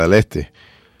del Este.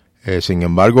 Sin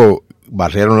embargo,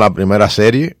 barrieron la primera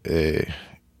serie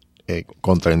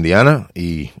contra Indiana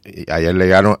y ayer le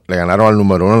ganaron al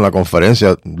número 1 en la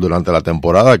conferencia durante la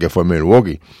temporada, que fue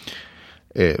Milwaukee.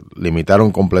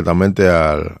 Limitaron completamente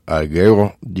al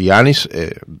griego Giannis.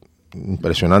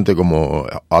 Impresionante como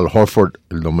Al Horford,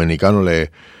 el dominicano,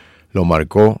 lo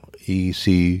marcó. Y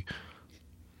si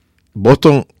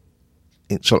Boston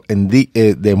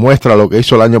demuestra lo que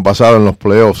hizo el año pasado en los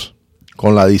playoffs,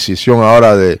 con la decisión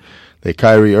ahora de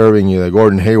Kyrie Irving y de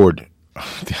Gordon Hayward,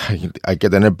 hay que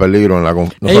tener peligro no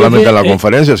solamente en la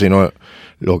conferencia, sino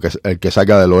el que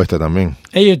saca del oeste también.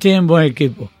 Ellos tienen buen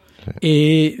equipo. Sí.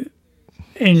 Y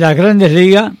en las grandes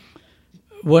ligas,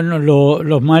 bueno,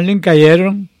 los Marlins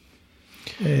cayeron.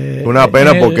 Una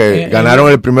pena porque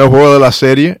ganaron el primer juego de la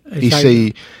serie. Exacto. Y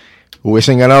si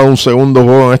hubiesen ganado un segundo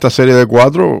juego en esta serie de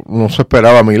 4, no se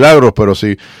esperaba milagros, pero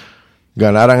si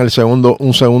ganaran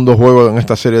un segundo juego en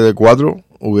esta serie de 4,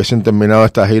 hubiesen terminado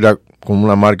esta gira con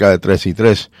una marca de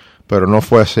 3-3, pero no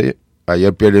fue así.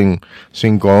 Ayer pierden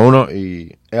 5-1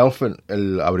 y Elfin,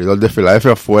 el abridor de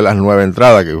Filadelfia, fue las 9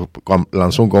 entradas, que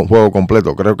lanzó un juego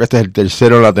completo. Creo que este es el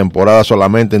tercero en la temporada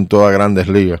solamente en todas Grandes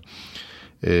Ligas.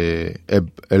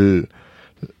 El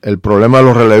problema de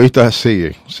los relevistas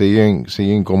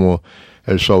siguen como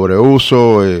el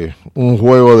sobreuso, un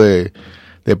juego de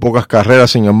pocas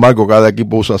carreras. Sin embargo, cada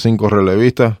equipo usa 5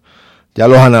 relevistas. Ya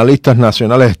los analistas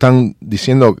nacionales están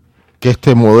diciendo que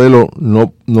este modelo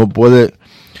no puede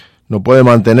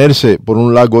mantenerse por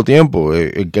un largo tiempo,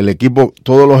 que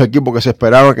todos los equipos que se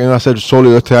esperaban que iban a ser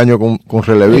sólidos este año con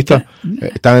relevistas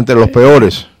están entre los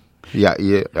peores. Y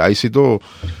ahí cito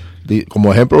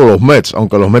como ejemplo los Mets,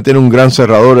 aunque los Mets tienen un gran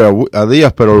cerrador a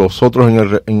Díaz, pero los otros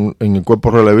en el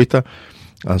cuerpo relevista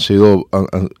han sido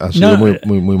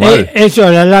muy mal. Eso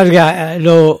a la larga,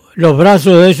 los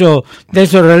brazos de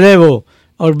esos relevos,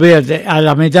 olvídate, a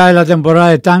la mitad de la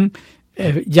temporada están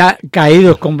ya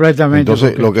caídos completamente.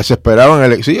 Entonces, lo que se esperaban,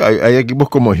 hay equipos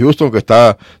como Houston que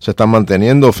se están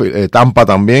manteniendo, Tampa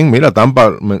también. Mira,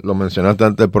 Tampa, lo mencionaste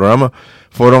antes del programa,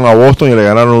 fueron a Boston y le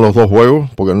ganaron los 2 juegos,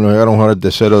 porque no llegaron a jugar el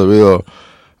tercero debido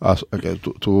a que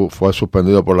fue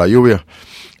suspendido por la lluvia.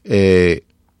 Es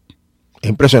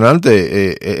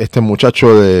impresionante este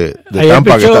muchacho de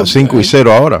Tampa, que está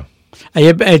 5-0 ahora.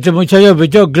 Ayer este muchacho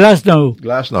pichó Glasnow,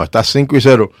 está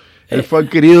 5-0. Él fue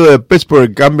adquirido de Pittsburgh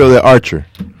en cambio de Archer.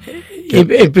 Y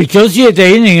pichó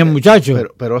 7 innings el muchacho.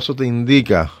 Pero eso te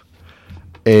indica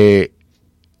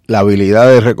la habilidad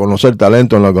de reconocer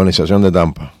talento en la organización de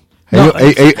Tampa.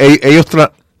 Ellos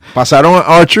pasaron a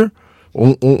Archer,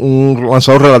 un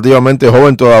lanzador relativamente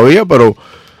joven todavía, pero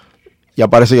ya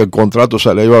parece que el contrato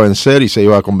se le iba a vencer y se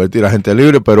iba a convertir en agente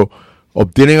libre, pero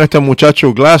obtienen a este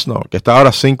muchacho Glasnow, que está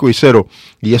ahora 5-0,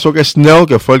 y eso que Snell,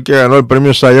 que fue el que ganó el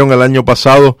premio Cy Young el año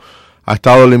pasado, ha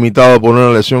estado limitado por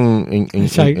una lesión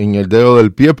en el dedo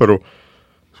del pie, pero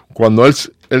cuando él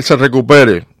se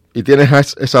recupere y tienes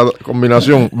esa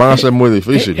combinación, van a ser muy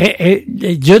difíciles.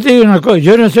 Yo te digo una cosa,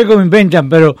 yo no sé cómo inventan,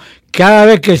 pero cada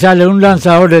vez que sale un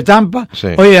lanzador de Tampa, sí.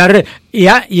 Oye, y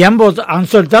han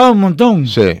soltado un montón.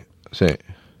 Sí.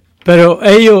 Pero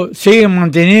ellos siguen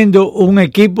manteniendo un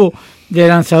equipo de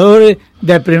lanzadores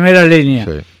de primera línea.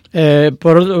 Sí.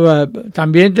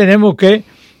 También tenemos que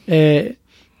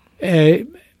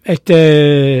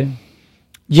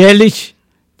Yelich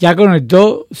ya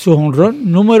conectó su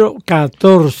jonrón número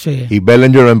 14. Y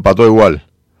Bellinger lo empató igual.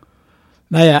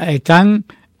 Vaya, están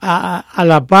a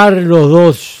la par los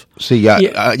dos. Sí, ya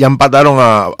empataron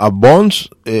a Bonds,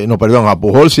 a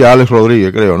Pujols y a Alex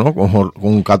Rodríguez, creo, ¿no?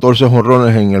 Con 14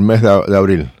 jonrones en el mes de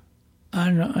abril.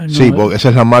 No, sí, porque esa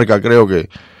es la marca, creo que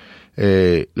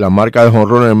la marca de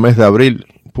jonrones en el mes de abril.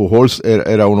 Pujols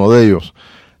era uno de ellos.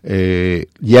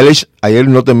 Yelich ayer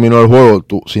no terminó el juego,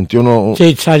 sintió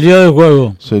sí, salió del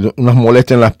juego. Unas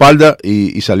molestias en la espalda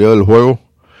y salió del juego,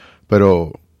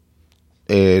 pero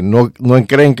no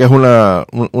creen que es una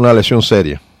lesión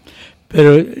seria.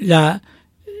 Pero la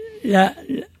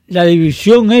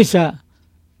división esa,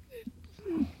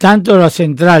 tanto la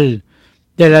central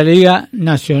de la Liga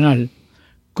Nacional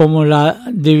como la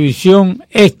división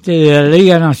este de la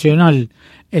Liga Nacional,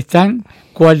 están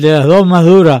cual de las dos más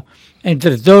duras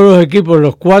entre todos los equipos,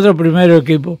 los 4 primeros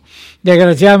equipos.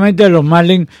 Desgraciadamente los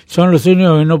Marlins son los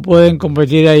únicos que no pueden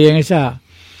competir ahí en esa.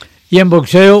 Y en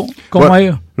boxeo, ¿cómo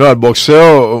hay? No, el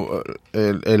boxeo,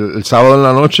 el sábado en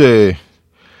la noche,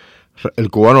 el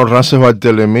cubano Rances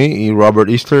Barthelemy y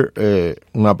Robert Easter,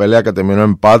 una pelea que terminó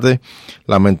en empate.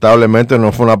 Lamentablemente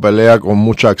no fue una pelea con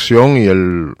mucha acción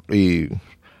y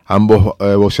ambos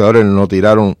boxeadores no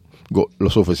tiraron lo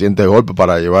suficiente golpe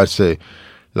para llevarse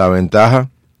la ventaja.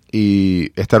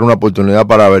 y esta era una oportunidad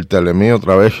para Barthélemy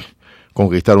otra vez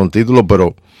conquistar un título,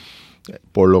 pero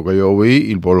por lo que yo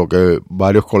vi y por lo que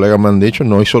varios colegas me han dicho,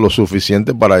 no hizo lo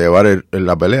suficiente para llevar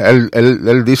la pelea.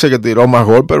 Él dice que tiró más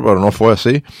golpes, pero no fue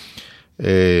así.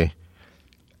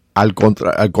 Al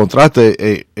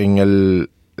contraste, en el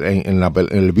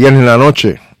viernes en la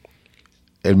noche,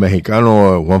 el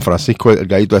mexicano Juan Francisco el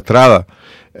Gallito Estrada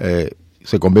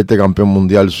se convierte en campeón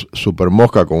mundial super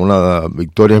mosca con una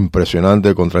victoria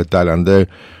impresionante contra el tailandés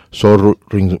Sor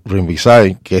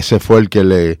Rinvisai, que ese fue el que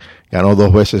le ganó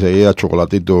 2 veces seguida a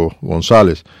Chocolatito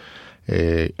González.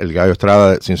 El Gallo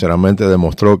Estrada sinceramente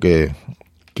demostró que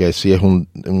sí es un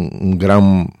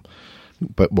gran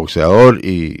boxeador,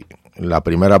 y la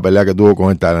primera pelea que tuvo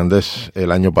con el tailandés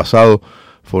el año pasado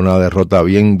fue una derrota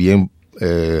bien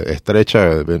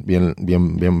estrecha,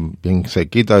 bien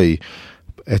cerquita, y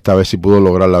esta vez sí pudo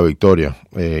lograr la victoria.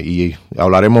 Y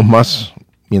hablaremos más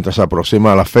mientras se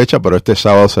aproxima la fecha, pero este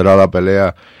sábado será la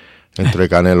pelea entre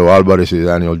Canelo Álvarez y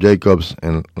Daniel Jacobs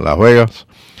en Las Vegas.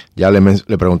 Ya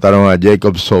le preguntaron a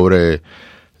Jacobs sobre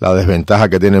la desventaja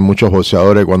que tienen muchos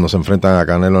boxeadores cuando se enfrentan a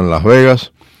Canelo en Las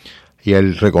Vegas, y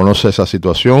él reconoce esa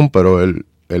situación, pero el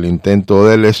intento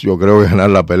de él es, yo creo, ganar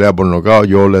la pelea por nocaut.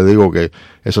 Yo le digo que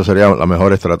eso sería la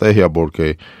mejor estrategia,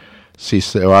 porque si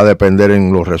se va a depender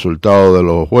en los resultados de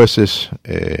los jueces,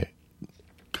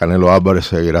 Canelo Álvarez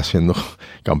seguirá siendo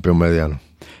campeón mediano.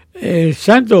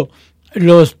 Santo,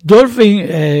 los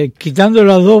Dolphins, quitando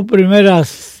las 2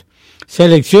 primeras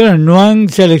selecciones, no han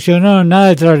seleccionado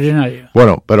nada extraordinario.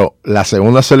 Bueno, pero la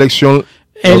segunda selección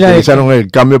utilizaron el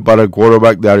cambio para el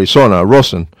quarterback de Arizona,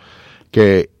 Rosen,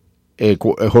 que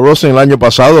Rosen el año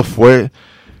pasado fue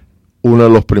uno de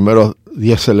los primeros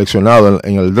 10 seleccionados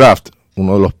en el draft,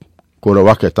 uno de los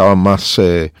quarterbacks que estaban más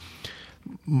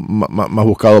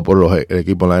buscados por los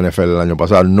equipos en la NFL el año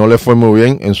pasado. No le fue muy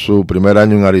bien en su primer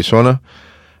año en Arizona.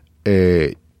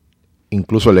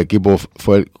 Incluso el equipo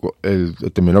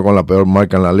terminó con la peor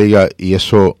marca en la liga, y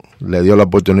eso le dio la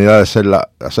oportunidad de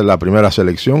hacer la primera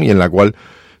selección, y en la cual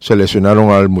seleccionaron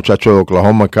al muchacho de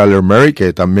Oklahoma, Kyler Murray,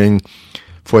 que también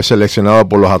fue seleccionado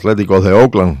por los Atléticos de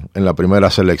Oakland en la primera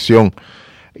selección.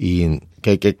 Y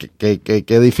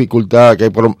qué dificultad,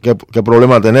 qué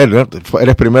problema tener, ¿no?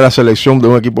 Eres primera selección de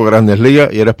un equipo de Grandes Ligas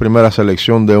y eres primera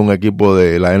selección de un equipo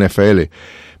de la NFL.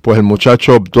 Pues el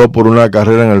muchacho optó por una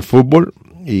carrera en el fútbol,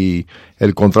 y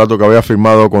el contrato que había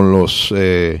firmado con los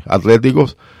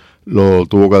Atléticos lo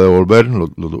tuvo que devolver,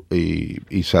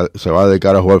 y se va a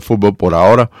dedicar a jugar fútbol por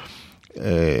ahora.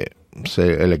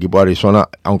 El equipo de Arizona,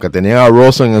 aunque tenía a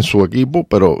Rosen en su equipo,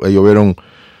 pero ellos vieron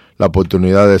la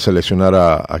oportunidad de seleccionar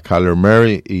a Kyler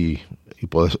Murray, y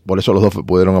por eso los dos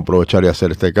pudieron aprovechar y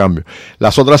hacer este cambio.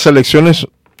 Las otras selecciones,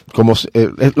 como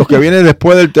los que vienen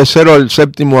después del tercero al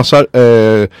séptimo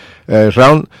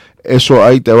round, eso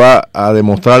ahí te va a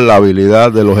demostrar la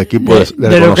habilidad de los equipos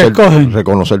de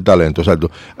reconocer talento.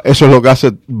 Exacto. Eso es lo que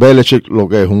hace Belichick, lo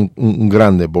que es un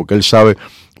grande, porque él sabe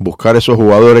buscar esos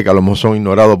jugadores que a lo mejor son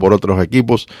ignorados por otros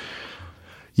equipos,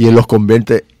 y él los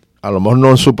convierte, a lo mejor no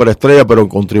en superestrella, pero en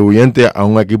contribuyente a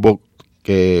un equipo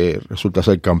que resulta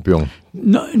ser campeón.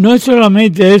 No es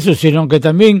solamente eso, sino que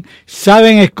también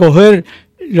saben escoger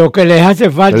lo que les hace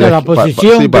falta a la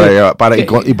posición. Para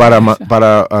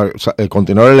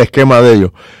continuar el esquema de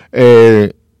ellos.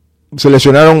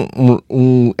 Seleccionaron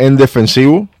un end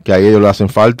defensivo, que a ellos le hacen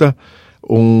falta,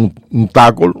 un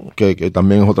tackle, que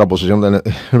también es otra posición.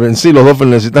 En sí, los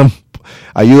Dolphins necesitan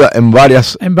ayuda en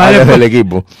varias áreas del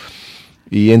equipo.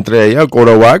 Y entre ellas, el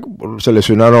quarterback,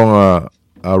 seleccionaron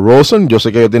a Rosen. Yo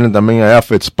sé que ellos tienen también a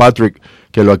Fitzpatrick,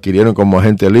 que lo adquirieron como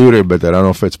agente libre, el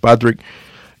veterano Fitzpatrick.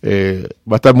 Va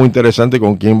a estar muy interesante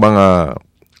con quién van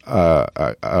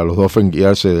a los Dolphins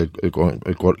guiarse,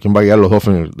 quién va a guiar los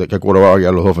Dolphins, de qué quarterback va a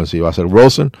guiar los Dolphins, si va a ser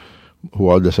Rosen,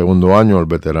 jugador de segundo año, el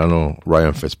veterano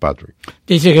Ryan Fitzpatrick.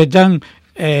 Dice que están,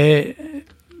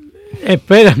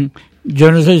 esperan,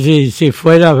 yo no sé si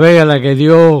fue Las Vegas la que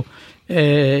dio,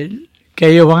 que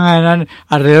ellos van a ganar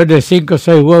alrededor de 5 o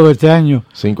 6 juegos este año.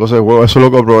 5 o 6 juegos, eso es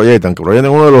lo que proyectan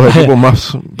uno de los equipos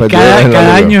más perdidos en la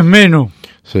liga. Año es menos.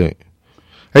 Sí.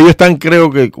 Ellos están,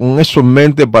 creo que, con eso en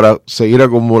mente para seguir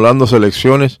acumulando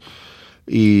selecciones,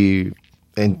 y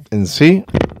en sí,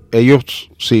 ellos,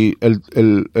 si el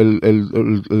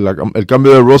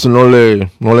cambio de Rosen no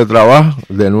le trabaja,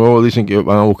 de nuevo dicen que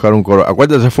van a buscar un quarterback.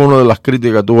 Acuérdense, fue una de las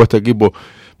críticas que tuvo este equipo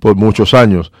por muchos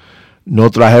años. No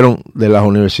trajeron de las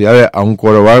universidades a un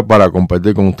quarterback para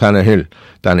competir con Tannehill.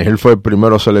 Tannehill fue el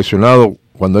primero seleccionado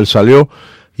cuando él salió,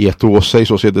 y estuvo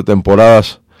 6 o 7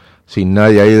 temporadas sin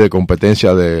nadie ahí de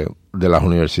competencia de de las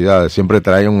universidades. Siempre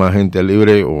traían un agente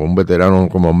libre o un veterano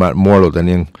como Matt Moore, lo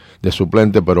tenían de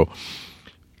suplente, pero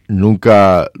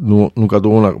nunca tuvo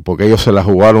una, porque ellos se la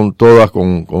jugaron todas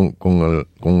con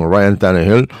Ryan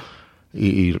Tannehill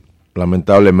y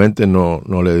lamentablemente no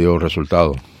le dio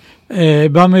resultado.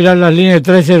 Va a mirar las líneas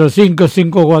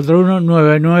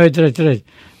 305-541-9933.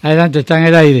 Adelante, está en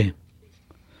el aire.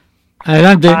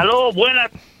 Adelante. Aló, buenas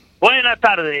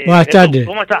tardes. Buenas tardes.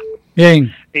 ¿Cómo está?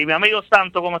 Bien. Y mi amigo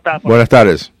Santo, ¿cómo está? Buenas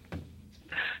tardes.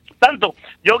 Santo,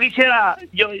 yo quisiera,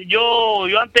 yo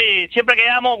antes, siempre que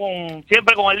llamo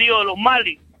siempre con el lío de los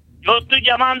Marlins, yo estoy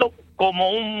llamando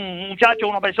como un muchacho,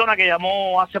 una persona que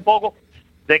llamó hace poco,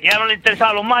 de que ya no le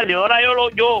interesaban los Marlins. Ahora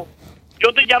yo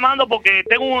estoy llamando porque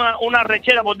tengo una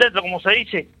rechera por dentro, como se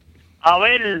dice. A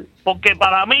ver, porque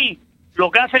para mí,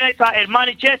 lo que hacen el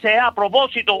Manichese es a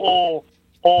propósito o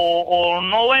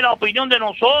no ve la opinión de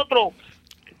nosotros.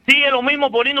 Sigue lo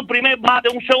mismo poniendo un primer bate,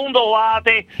 un segundo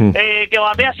bate, que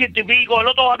batea 100 y pico, el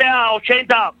otro batea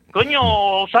 80. Coño,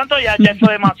 Santos, ya eso es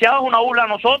demasiado, es una burla a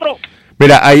nosotros.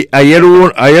 Mira, ayer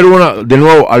hubo de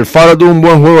nuevo, Alfaro tuvo un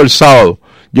buen juego el sábado.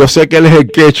 Yo sé que él es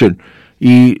el catcher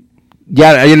y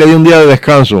ya ayer le di un día de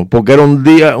descanso porque era un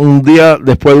día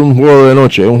después de un juego de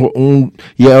noche.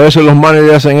 Y a veces los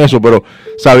managers hacen eso, pero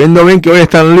sabiendo bien que hoy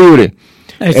están libres.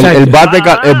 El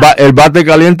bate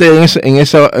caliente en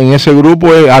ese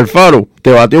grupo es Alfaro.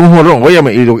 Te batió un jonrón.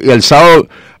 Óyeme, y el sábado,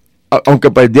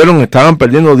 aunque estaban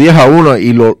perdiendo 10-1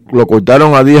 y lo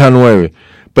cortaron a 10-9.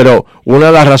 Pero una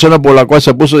de las razones por la cual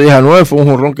se puso 10-9 fue un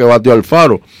jonrón que batió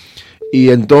Alfaro. Y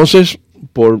entonces,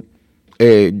 por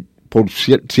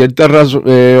ciertas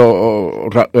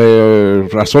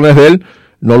razones de él,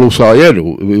 no lo usó ayer,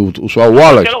 usó a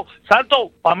Wallace.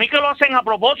 Santo, para mí que lo hacen a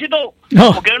propósito,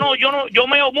 porque yo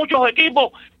veo muchos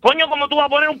equipos. Coño, como tú vas a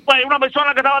poner una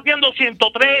persona que está batiendo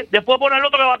 103, después poner el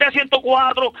otro que batea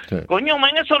 104. Sí. Coño,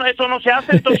 man, eso no se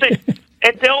hace. Entonces,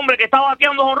 este hombre que está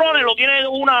bateando jonrones lo tiene en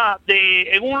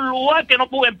un lugar que no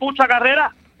empuja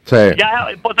carrera. Sí. Ya,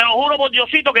 pues te lo juro por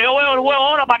Diosito que yo veo el juego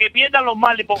ahora para que pierdan los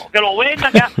Marlins, que lo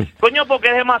vendan ya. Coño, porque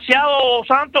es demasiado,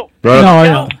 Santo.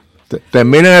 No.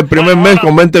 Termina el primer mes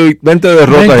con 20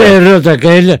 derrotas. 20 derrotas,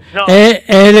 que es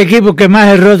el equipo que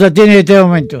más derrotas tiene en este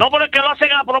momento. No, pero es que lo hacen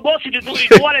a propósito y tú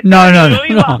al no.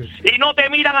 Y no te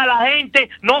miran a la gente,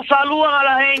 no saludan a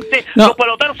la gente, los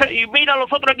peloteros y miran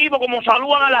los otros equipos como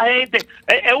saludan a la gente.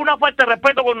 Es una falta de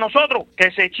respeto con nosotros,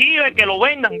 que se chiven, que lo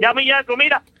vendan. Ya mira,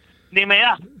 ni me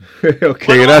da. Ok,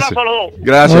 bueno, gracias.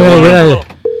 Gracias.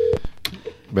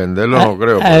 Venderlo no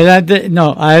creo. Adelante,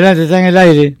 está en el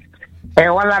aire.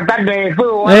 Buenas tardes,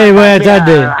 buenas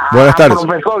tardes. Buenas tardes.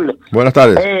 Profesor. Buenas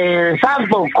tardes.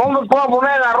 Santos, ¿cómo puedo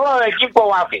poner la rueda de equipo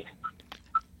bate?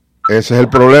 Ese es el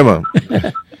problema.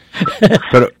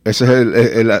 Pero ese es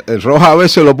el Roja a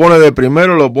veces lo pone de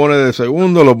primero, lo pone de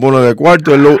segundo, lo pone de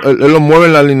cuarto, él lo mueve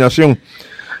en la alineación.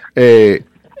 Ese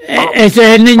es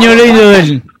el niño lindo de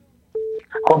él.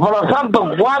 Pero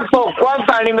Santos,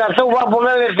 ¿cuánta alineación va a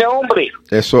poner ese hombre?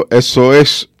 Eso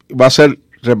va a ser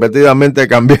repetidamente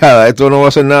cambiada. Esto no va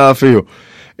a ser nada fijo.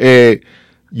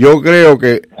 Yo creo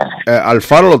que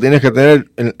Alfaro lo tienes que tener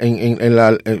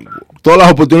en todas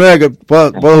las oportunidades que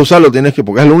puedas usarlo, tienes que,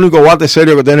 porque es el único bate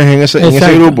serio que tienes en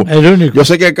ese grupo. El único. Yo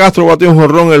sé que Castro batió un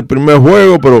jonrón en el primer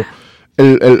juego, pero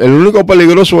el único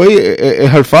peligroso ahí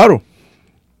es Alfaro.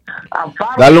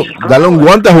 Dale un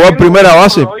guante a jugar primera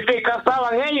base.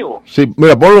 Sí,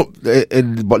 mira, ponlo,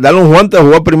 dale un guante a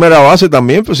jugar primera base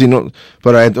también, pues si no,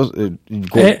 pero entonces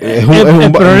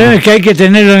el problema es que hay que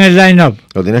tenerlo en el line-up.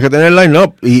 Lo tienes que tener en el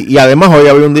line-up y además hoy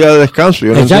había un día de descanso.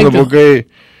 Yo no entiendo por qué,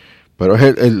 pero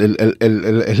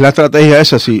es la estrategia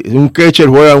esa. Si un catcher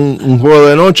juega un juego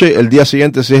de noche, el día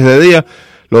siguiente, si es de día,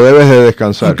 lo debes de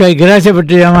descansar. Ok, gracias por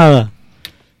tu llamada.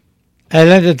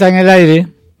 Adelante, está en el aire.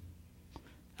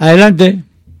 Adelante.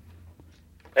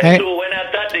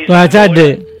 Buenas tardes. Buenas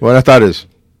tardes. Buenas tardes.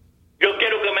 Yo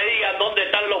quiero que me digan dónde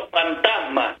están los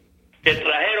fantasmas que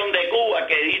trajeron de Cuba,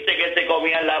 que dice que se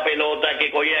comían la pelota, que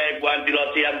cogían el guante y lo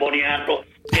hacían boniato,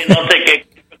 que no sé qué,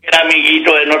 que era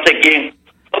amiguito de no sé quién.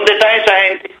 ¿Dónde está esa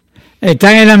gente?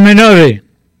 Están en las menores.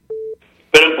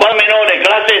 ¿Pero en cuál menores?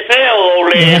 ¿Clase C o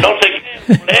doble? No sé qué,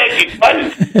 doble X, ¿cuál?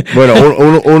 Bueno,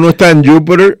 uno está en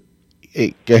Júpiter,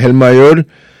 que es el mayor.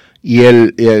 Y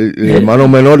el hermano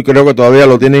menor creo que todavía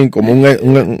lo tienen como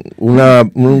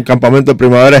un campamento de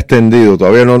primavera extendido.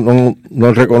 Todavía no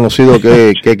han reconocido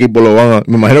qué equipo lo van a...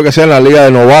 Me imagino que sea en la Liga de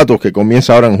Novatos, que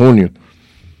comienza ahora en junio.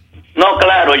 No,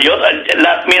 claro.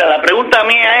 Mira, la pregunta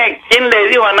mía es, ¿quién le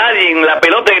dio a nadie en la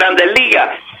pelota de Grandes Ligas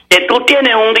que tú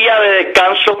tienes un día de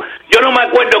descanso. Yo no me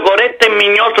acuerdo con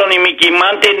Miñoso, ni Mickey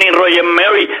Mantle, ni Roger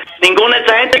Mary, ninguna de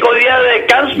esa gente con día de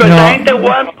descanso. No. Esa gente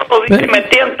jugando, se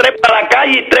metían 3 para la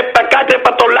calle y 3 para acá, 3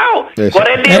 para todos lados. Eso. ¿Cuál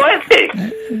es el lío ese?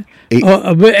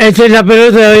 Esa es la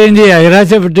pelota de hoy en día.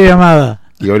 Gracias por tu llamada.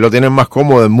 Y hoy lo tienen más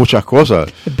cómodo en muchas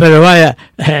cosas. Pero vaya,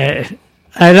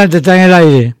 adelante, está en el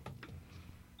aire.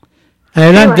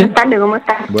 Adelante. Sí, buenas tardes, ¿cómo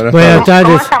estás? Buenas tardes.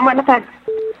 ¿Cómo están? Buenas tardes.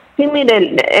 Sí,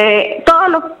 mire, todos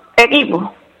los equipos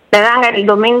le dan el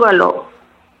domingo a los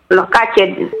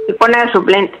catchers y ponen el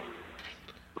suplente.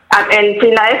 El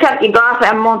Filadelfia quitó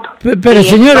a moto. Pero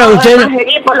señora, usted... Los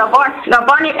equipos lo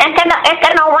ponen, es que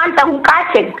no aguanta un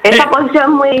catcher. Esa posición es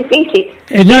muy difícil.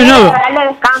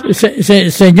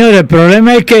 Señor, el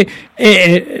problema es que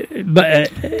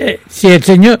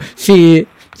si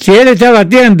él está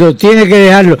batiendo, tiene que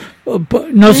dejarlo.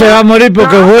 No se va a morir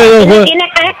porque juega.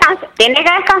 Tiene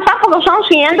que descansar porque son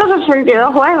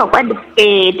 162 juegos, pues,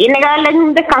 y tiene que darle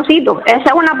un descansito. Esa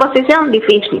es una posición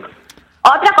difícil.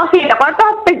 Otra cosita,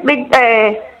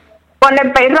 con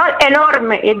el payroll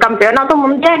enorme y el campeonato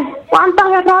mundial, ¿cuántas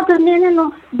derrotas tienen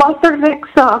los Boston Red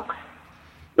Sox?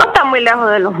 No está muy lejos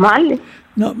de los Marlins.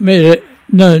 No, mire,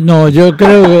 no, yo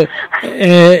creo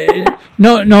que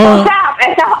no. O sea,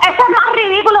 eso es más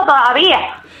ridículo todavía,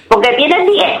 porque tienen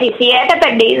 17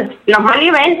 perdidos, los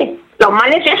Marlins 20. Los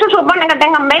Marlins sí se supone que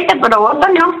tengan 20, pero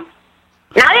Boston no.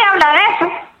 Nadie habla de eso.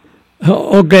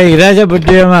 Ok, gracias por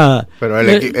tu llamada. Pero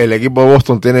el equipo de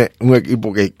Boston tiene un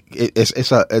equipo que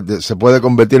se puede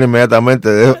convertir inmediatamente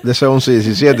de ese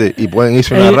 11-17 y pueden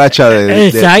irse una racha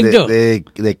de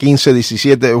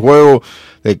 15-17 juegos,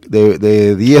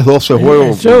 de 10-12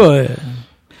 juegos.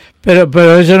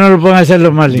 Pero eso no lo pueden hacer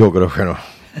los Marlins. Yo creo que no.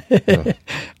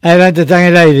 Adelante, está en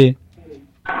el aire.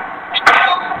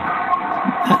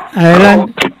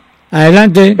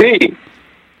 Adelante.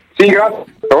 Sí, gracias.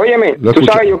 Óyeme, tú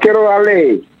sabes, yo quiero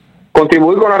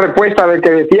contribuir con la respuesta del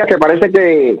que decía que parece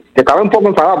que estaba un poco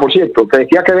enfadado, por cierto, que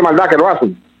decía que es de maldad que lo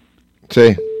hacen.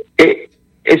 Sí.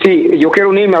 Sí, yo quiero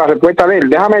unirme a la respuesta de él.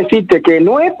 Déjame decirte que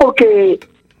no es porque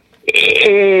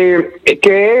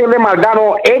que es de maldad,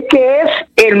 no, es que es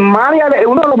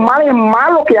uno de los males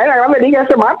malos que hay en la Grande Liga,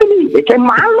 ese Martin, es que es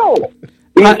malo.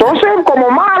 Y entonces, como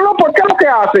malo, ¿por qué lo que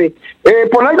hace?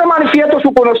 Poner de manifiesto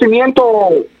su conocimiento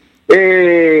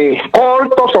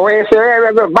cortos o ese,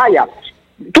 vaya.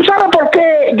 ¿Tú sabes por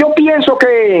qué yo pienso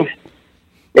que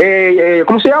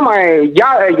 ¿cómo se llama? El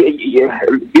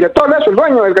director de eso, el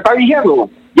dueño, el que está dirigiendo.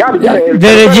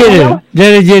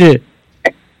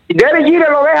 Derek Jeter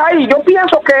lo deja ahí. Yo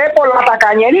pienso que es por la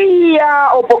tacañería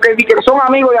o porque son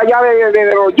amigos de allá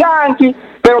de los Yankees.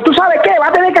 Pero tú sabes qué, va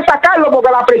a tener que sacarlo porque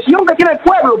la presión que tiene el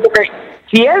pueblo, porque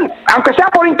si él, aunque sea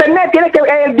por internet, tiene que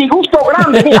el disgusto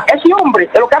grande. Mira, ese hombre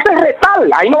lo que hace es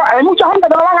retarla. Hay mucha gente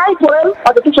que no van ahí por él,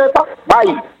 para que tú sepas.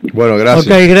 Bye. Bueno, gracias.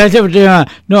 Ok, gracias por tu llamada.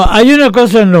 No, hay una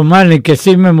cosa en los Marlins que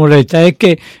sí me molesta, es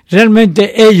que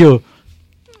realmente ellos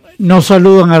no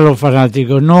saludan a los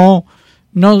fanáticos, no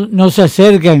se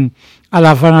acercan a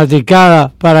la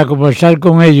fanaticada para conversar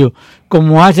con ellos,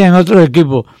 como hacen en otros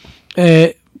equipos.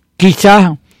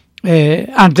 Quizás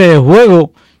antes del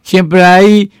juego siempre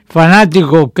hay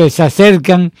fanáticos que se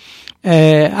acercan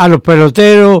a los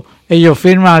peloteros, ellos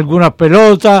firman algunas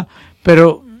pelotas,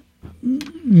 pero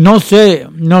no sé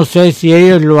si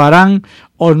ellos lo harán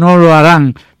o no lo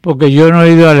harán, porque yo no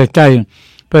he ido al estadio,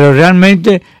 pero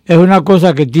realmente es una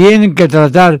cosa que tienen que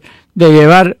tratar de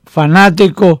llevar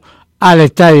fanáticos al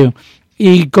estadio.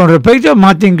 Y con respecto a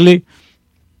Mattingly,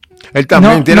 él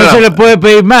también se le puede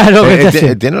pedir más de lo que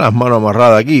él tiene las manos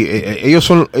amarradas aquí. Ellos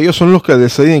son los que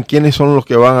deciden quiénes son los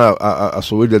que van a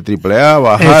subir del AAA,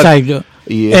 bajar. Exacto.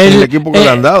 Y es el equipo que le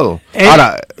han dado.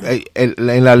 Ahora,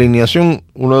 en la alineación,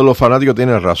 uno de los fanáticos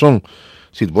tiene razón.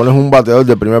 Si pones un bateador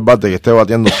de primer bate que esté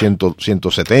bateando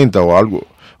 170 o algo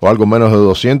menos de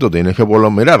 200, tienes que por lo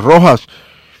menos. Mira, Rojas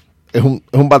es un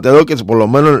bateador que por lo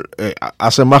menos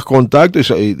hace más contacto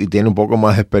y tiene un poco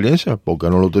más de experiencia, porque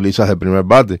no lo utilizas de primer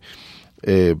bate.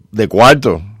 De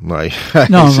cuarto, no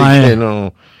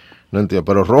entiendo.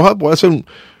 Pero Rojas puede ser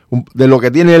de lo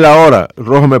que tiene él ahora.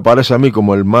 Rojas me parece a mí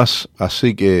como el más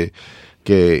así que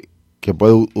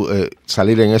puede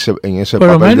salir en ese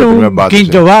por papel de primer bate.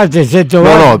 Quinto bate, sexto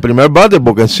bate. No, el primer bate,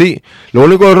 porque en sí, lo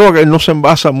único de Rojas es que él no se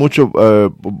envasa mucho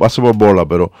base por bola,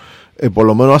 pero por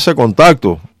lo menos hace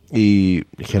contacto. Y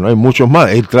que no hay muchos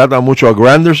más. Él trata mucho a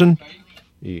Granderson.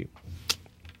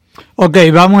 Ok,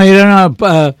 vamos a ir a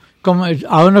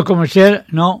unos comerciales.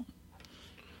 No,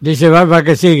 dice Barba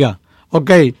que siga.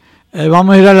 Ok,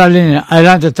 vamos a ir a la línea.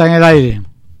 Adelante, está en el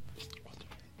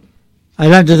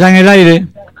aire.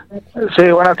 Sí,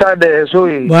 buenas tardes, Jesús.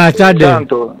 Buenas tardes.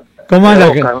 Santo. ¿Cómo anda?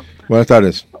 Oscar, Buenas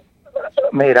tardes.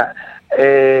 mira,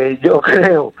 yo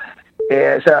creo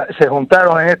que se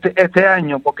juntaron en este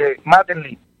año porque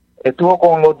Mattingly estuvo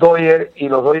con los Dodgers y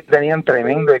los Dodgers tenían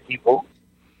tremendo equipo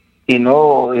y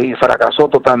fracasó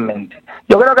totalmente.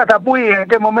 Yo creo que hasta Puig en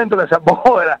aquel momento le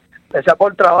sacó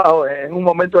el trabajo en un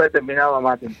momento determinado a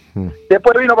Mattingly.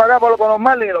 Después vino para acá con los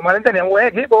Marlins, y los Marlins tenían un buen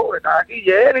equipo, estaba aquí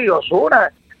Jerry,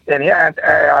 Osuna,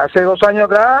 hace 2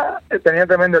 años atrás tenían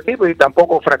tremendo equipo y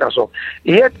tampoco fracasó.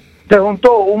 Y se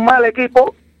juntó un mal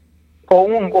equipo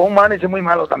con un manager muy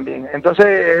malo también.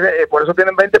 Entonces, por eso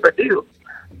tienen 20 partidos.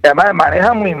 Además,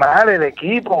 manejan muy mal el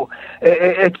equipo.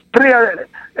 Echeverría,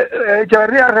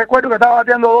 recuerdo que estaba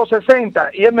bateando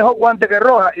 260 y es mejor guante que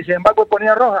Roja, y sin embargo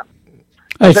ponía Roja.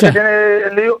 Que tiene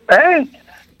el lío.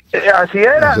 Así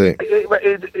era. Sí.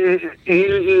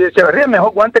 Y Echeverría es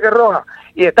mejor guante que Roja.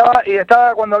 Y estaba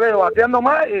cuando veo bateando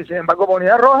más, y sin embargo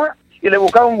ponía Roja y le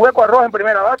buscaba un hueco a Roja en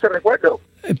primera base, recuerdo.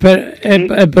 Pero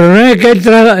el problema es que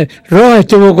Roja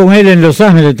estuvo con él en Los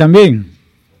Ángeles también.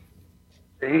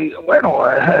 Sí, bueno,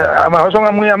 a lo mejor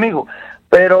son muy amigos,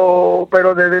 pero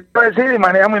desde decir,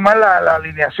 maneja muy mal la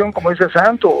alineación, como dice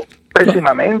Santos,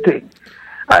 pésimamente.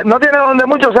 No tiene donde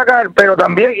mucho sacar, pero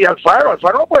también, y Alfaro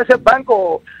no puede ser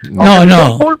banco.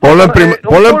 No. Ponlo en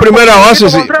primera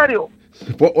base, sí.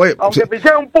 Aunque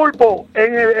pisea un pulpo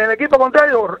en el equipo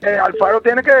contrario, Alfaro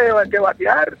tiene que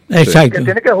batear. Exacto. Que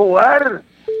tiene que jugar.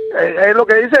 Es lo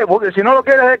que dice, porque si no lo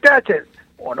quieres de catcher,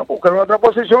 bueno, buscar otra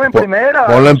posición en primera.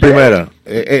 Ponlo en primera.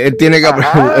 Él tiene que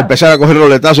empezar a coger los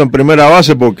letazos en primera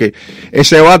base, porque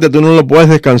ese bate tú no lo puedes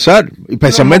descansar. Y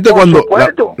especialmente cuando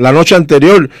la noche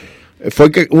anterior fue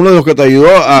que uno de los que te ayudó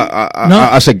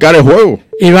a secar el juego.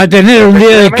 Y va a tener un día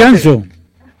de descanso.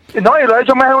 No, y lo ha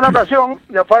hecho más de una ocasión.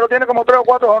 Y Alfaro tiene como 3 o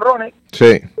 4 jonrones.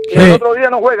 Sí. Y el otro día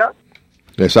no juega.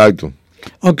 Exacto.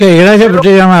 Ok, gracias por tu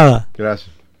llamada. Gracias.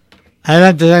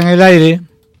 Adelante, está en el aire.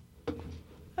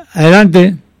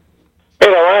 Adelante.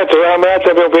 Mira, maestro, déjame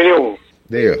darte mi opinión.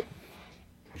 Diga.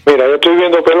 Mira, yo estoy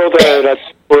viendo pelota de la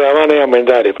Habana y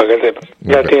Armendáriz, para que sepa.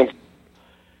 Ya tiempo.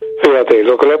 Fíjate,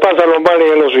 lo que le pasa a los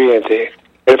Marlins es lo siguiente.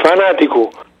 El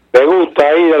fanático le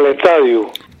gusta ir al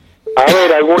estadio a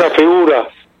ver alguna figura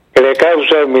que le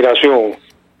cause admiración.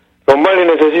 Los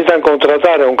Marlins necesitan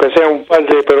contratar, aunque sea un par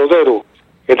de peloteros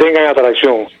que tengan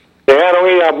atracción. Dejaron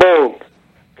ir a Bourne,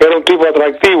 que era un tipo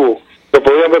atractivo, que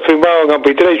podían haber firmado en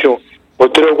arbitration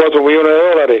por 3 o 4 millones de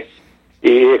dólares,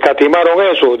 y escatimaron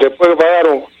eso. Después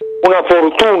pagaron una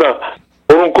fortuna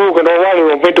por un club que no vale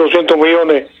los 1.200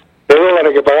 millones de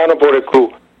dólares que pagaron por el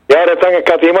club. Y ahora están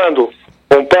escatimando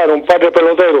comprar un par de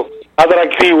peloteros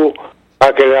atractivos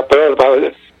a que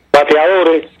bateadores.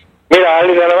 Mira,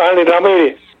 Ali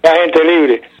Ramírez es agente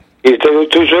libre, y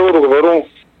estoy seguro que por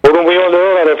un millón de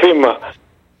dólares firma.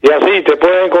 Y así te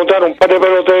puedes encontrar un par de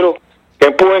peloteros que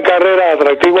empujen carreras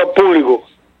atractivas al público.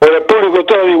 Pero el público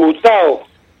está disgustado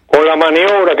con la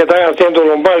maniobra que están haciendo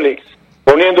los Marlins,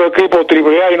 poniendo equipos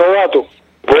AAA y novatos.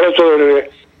 Por eso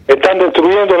están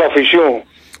destruyendo la afición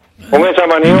con esa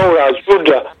maniobra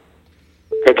absurda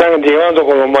que están llevando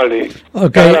con los Marlins.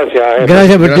 Okay.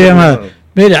 Gracias por tu llamada.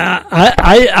 Mira,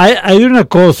 hay una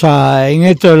cosa en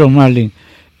esto de los Marlins.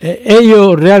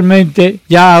 Ellos realmente,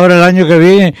 ya ahora el año que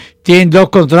viene, tienen 2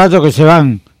 contratos que se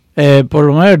van. Por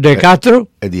lo menos de Castro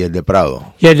y el de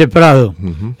Prado.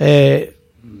 Uh-huh.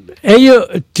 Ellos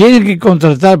tienen que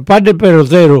contratar un par de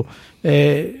peloteros,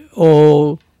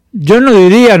 o yo no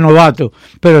diría novato,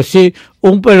 pero sí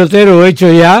un pelotero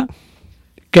hecho ya,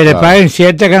 que le paguen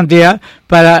cierta cantidad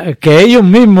para que ellos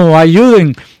mismos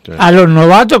ayuden a los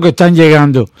novatos que están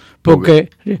llegando.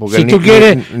 Porque si tú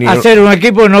quieres hacer un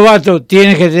equipo novato,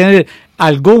 tienes que tener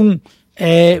algún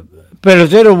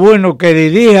pelotero bueno que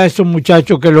dirija a esos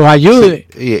muchachos, que los ayude.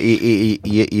 Sí,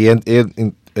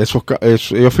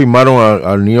 ellos firmaron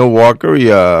a Neil Walker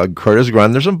y a Curtis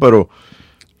Granderson, pero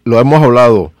lo hemos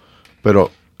hablado,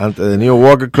 pero antes de Neil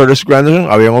Walker, Curtis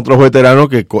Granderson, habían otros veteranos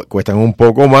que cuestan un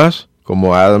poco más,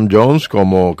 como Adam Jones,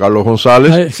 como Carlos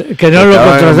González, que no lo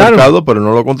contrataron, mercado, pero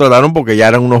no lo contrataron porque ya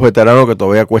eran unos veteranos que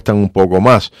todavía cuestan un poco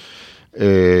más.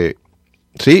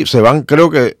 Sí, se van, creo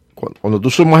que cuando tú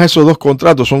sumas esos 2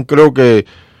 contratos, son creo que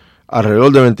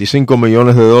alrededor de 25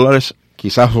 millones de dólares,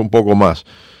 quizás un poco más.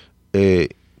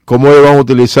 ¿Cómo ellos van a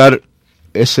utilizar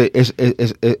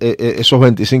esos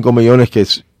 25 millones que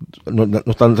no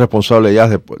están responsables ya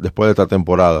después de esta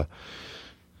temporada?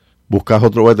 Buscas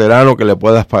otro veterano que le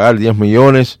puedas pagar 10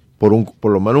 millones por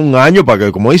lo menos un año, para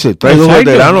que, como dice, traes 2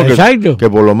 veteranos que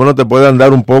por lo menos te puedan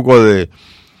dar un poco de...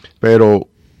 Pero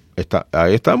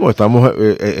ahí estamos,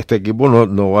 este equipo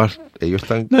no va, ellos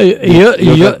están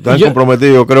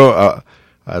comprometidos, yo creo,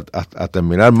 a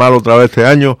terminar mal otra vez este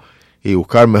año, y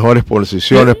buscar mejores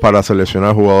posiciones para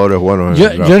seleccionar jugadores buenos.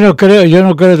 Yo no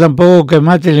creo tampoco que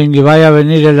Mateling vaya a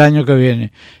venir el año que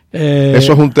viene.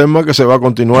 Eso es un tema que se va a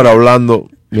continuar hablando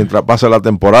mientras pase la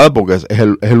temporada, porque es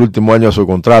el último año de su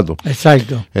contrato.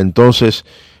 Exacto. Entonces,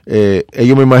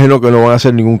 ellos me imagino que no van a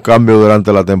hacer ningún cambio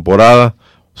durante la temporada.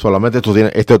 Solamente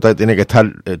esto tiene que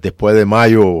estar después de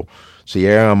mayo. Si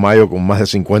llegan a mayo con más de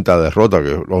 50 derrotas,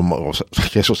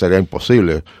 que eso sería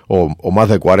imposible, o más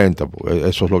de 40, porque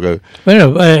eso es lo que...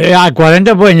 Bueno, a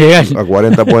 40 pueden llegar. A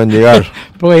 40 pueden llegar.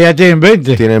 Porque ya tienen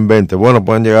 20. Tienen 20. Bueno,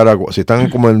 pueden llegar si están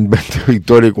como en 20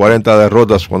 victorias y 40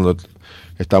 derrotas cuando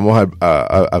estamos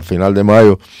al final de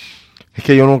mayo. Es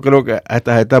que yo no creo que a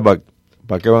estas etapas,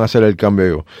 ¿para qué van a hacer el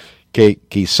cambio? Que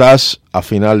quizás a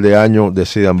final de año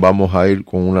decidan vamos a ir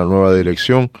con una nueva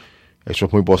dirección. Eso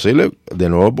es muy posible, de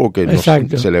nuevo, porque no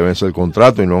se le vence el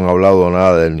contrato y no han hablado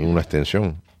nada de ninguna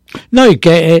extensión. No, y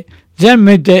que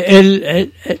realmente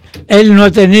él no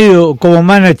ha tenido como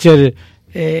manager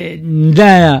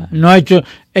nada, no ha hecho,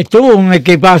 estuvo un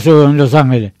equipazo en Los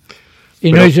Ángeles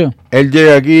y pero no hizo. Él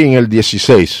llega aquí en el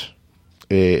 16,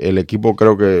 el equipo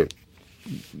creo que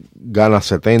gana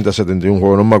 70, 71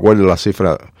 juegos, no me acuerdo la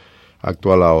cifra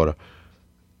actual ahora.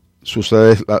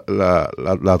 Sucede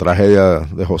la tragedia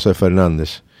de José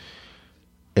Fernández.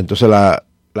 Entonces la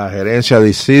gerencia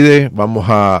decide, vamos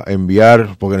a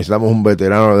enviar, porque necesitamos un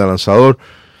veterano de lanzador,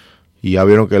 y ya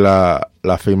vieron que la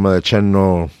firma de Chen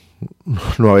no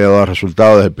había dado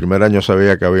resultados. Desde el primer año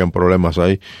sabía que habían problemas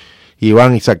ahí, y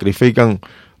van y sacrifican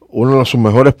uno de sus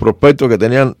mejores prospectos que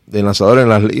tenían de lanzadores en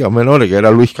las ligas menores, que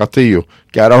era Luis Castillo,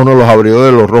 que ahora es uno de los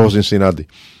abridores de los Rojos Cincinnati,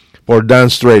 por Dan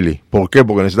Straley. ¿Por qué?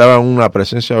 Porque necesitaban una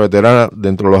presencia veterana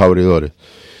dentro de los abridores.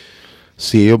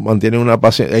 Si ellos mantienen una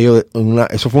paciencia,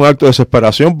 eso fue un acto de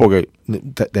desesperación porque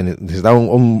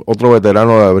necesitaban otro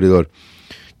veterano de abridor.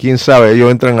 Quién sabe,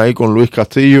 ellos entran ahí con Luis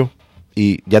Castillo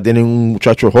y ya tienen un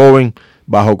muchacho joven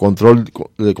bajo control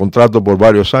de contrato por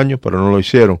varios años, pero no lo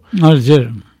hicieron. No lo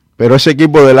hicieron. Pero ese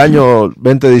equipo del año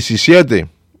 2017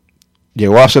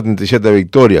 llegó a 77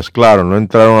 victorias, claro, no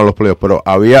entraron a los playoffs, pero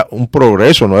había un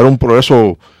progreso, no era un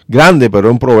progreso grande, pero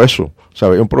era un progreso, o sea,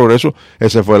 había un progreso.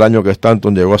 Ese fue el año que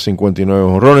Stanton llegó a 59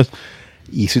 jonrones,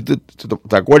 y si te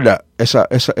acuerdas,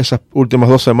 esas últimas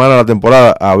 2 semanas de la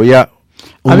temporada había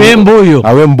embullo,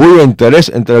 interés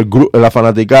entre la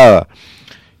fanaticada,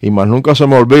 y más nunca se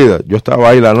me olvida, yo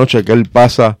estaba ahí la noche que él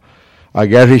pasa a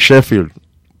Gary Sheffield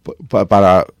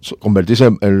para convertirse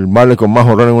en el Marlins con más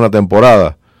jonrones en una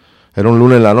temporada. Era un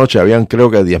lunes en la noche, habían creo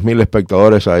que 10,000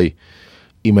 espectadores ahí.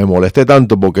 Y me molesté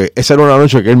tanto porque esa era una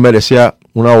noche que él merecía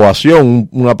una ovación,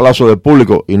 un aplauso del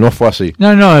público, y no fue así.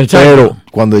 No, exacto. Pero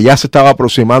cuando ya se estaba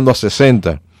aproximando a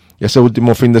 60, ese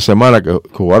último fin de semana que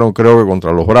jugaron creo que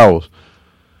contra los Bravos,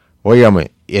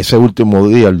 óigame, ese último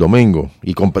día, el domingo,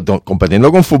 y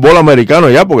compitiendo con fútbol americano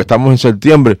ya, porque estamos en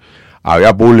septiembre,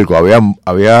 había público,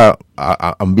 había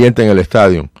ambiente en el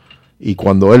estadio. Y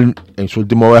cuando él, en su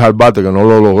último vez al bate, que no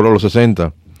lo logró los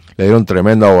 60, le dieron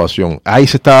tremenda ovación. Ahí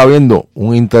se estaba viendo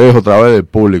un interés otra vez del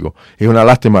público. Es una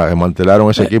lástima que desmantelaron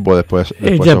ese equipo después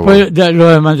lo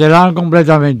desmantelaron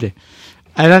completamente.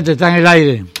 Adelante, está en el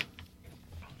aire.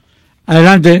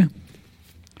 Adelante.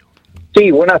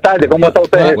 Sí, buenas tardes. ¿Cómo está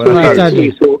usted? Buenas tardes. Y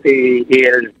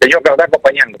el señor que nos está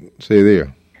acompañando. Sí,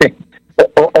 diga.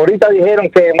 Ahorita dijeron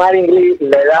que Mattingly le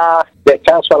da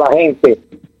descanso a la gente.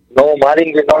 No,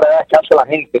 Mattingly no le da descanso a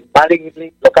la gente.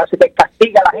 Mattingly lo que hace es que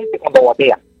castiga a la gente cuando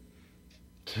batea.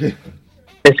 Sí.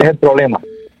 Ese es el problema.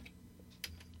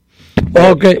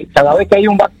 Okay. Cada vez que hay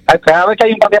un bateador,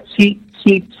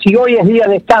 si hoy es día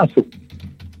de descanso,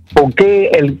 ¿por qué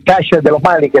el catcher de los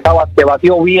Marlins que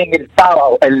batió bien el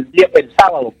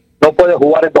sábado no puede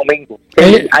jugar el domingo?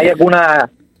 ¿Hay alguna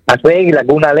regla,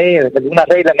 alguna regla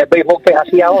en el béisbol que es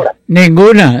así ahora?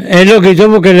 Ninguna. Es lo que hizo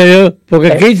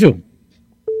porque quiso.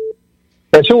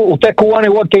 Jesús, usted es cubano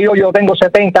igual que yo tengo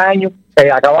 70 años,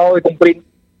 acabado de cumplir,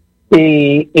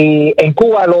 y en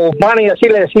Cuba los manes así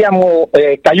le decíamos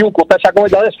cayuco. ¿Usted se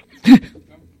acuerda de eso?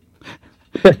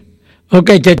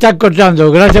 Ok, te estás cortando.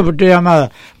 Gracias por tu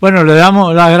llamada. Bueno, le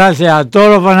damos las gracias a todos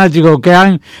los fanáticos que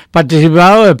han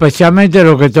participado, especialmente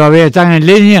los que todavía están en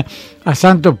línea, a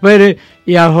Santos Pérez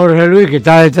y a Jorge Luis, que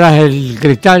está detrás del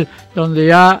cristal, donde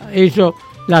ya hizo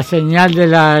la señal de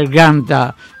la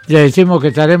garganta. Le decimos que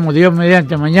estaremos Dios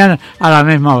mediante mañana a la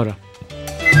misma hora.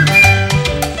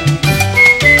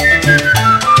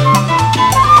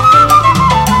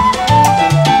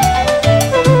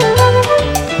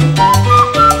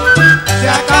 Se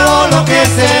acabó lo que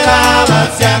se daba,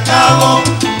 se acabó.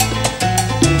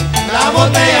 La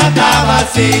botella está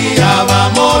vacía,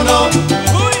 vámonos.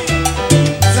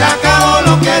 Se acabó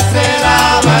lo que se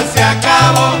daba, se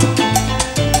acabó.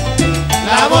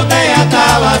 La botella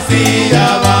está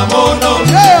vacía, vámonos.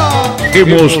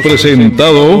 Hemos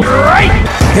presentado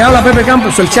Te habla Pepe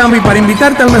Campos el Chamby para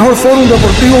invitarte al mejor fórum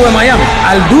deportivo de Miami,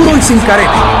 al Duro y Sin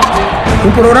Careta.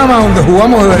 Un programa donde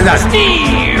jugamos de verdad.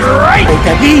 Porque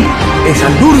aquí es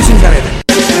al Duro y Sin Careta.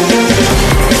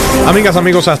 Amigas,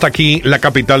 amigos, hasta aquí la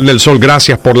capital del sol.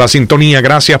 Gracias por la sintonía,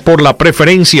 gracias por la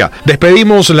preferencia.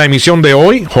 Despedimos la emisión de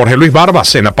hoy. Jorge Luis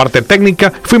Barbas en la parte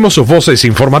técnica. Fuimos sus voces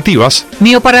informativas.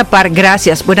 Mío para par,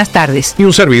 gracias. Buenas tardes. Y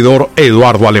un servidor,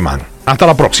 Eduardo Alemán. Hasta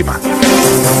la próxima.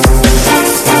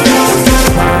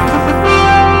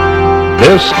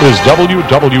 This is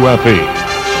WWFE,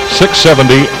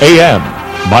 670 AM,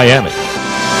 Miami.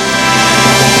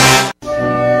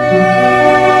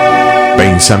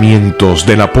 Pensamientos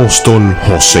del apóstol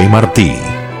José Martí.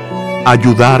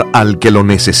 Ayudar al que lo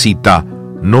necesita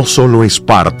no solo es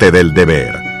parte del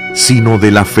deber, sino de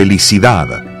la felicidad.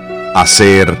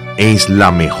 Hacer es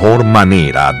la mejor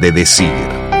manera de decir: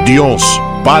 Dios,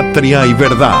 patria y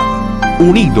verdad,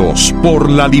 unidos por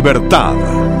la libertad.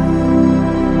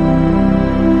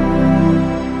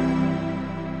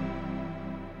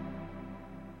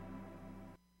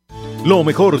 Lo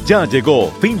mejor ya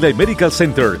llegó. Finlay Medical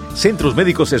Center, centros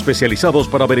médicos especializados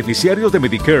para beneficiarios de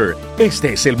Medicare.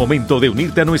 Este es el momento de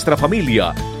unirte a nuestra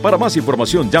familia. Para más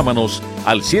información, llámanos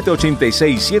al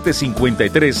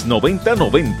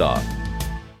 786-753-9090.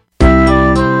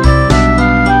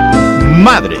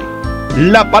 Madre,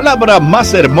 la palabra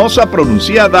más hermosa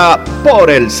pronunciada por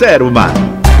el ser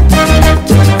humano.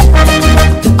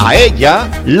 A ella,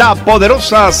 la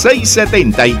poderosa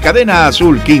 670 y Cadena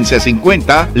Azul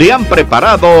 1550 le han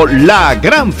preparado la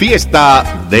gran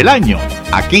fiesta del año.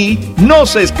 Aquí no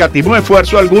se escatimó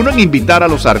esfuerzo alguno en invitar a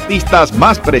los artistas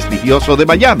más prestigiosos de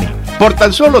Miami. Por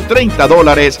tan solo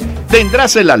 $30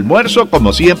 tendrás el almuerzo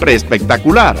como siempre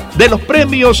espectacular. De los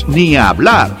premios ni a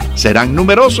hablar. Serán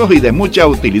numerosos y de mucha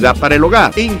utilidad para el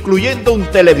hogar, incluyendo un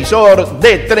televisor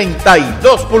de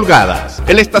 32 pulgadas.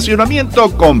 El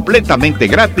estacionamiento completamente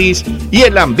gratis y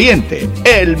el ambiente,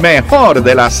 el mejor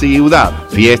de la ciudad.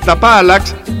 Fiesta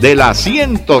Palax de la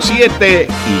 107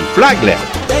 y Flagler.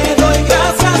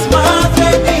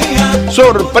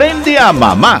 Sorprende a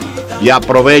mamá y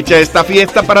aprovecha esta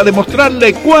fiesta para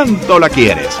demostrarle cuánto la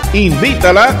quieres.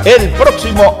 Invítala el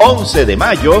próximo 11 de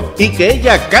mayo y que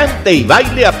ella cante y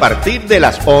baile a partir de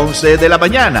las 11 de la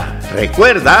mañana.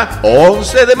 Recuerda,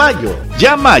 11 de mayo.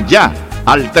 Llama ya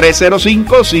al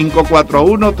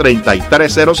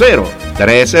 305-541-3300.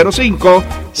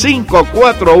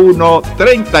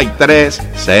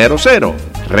 305-541-3300.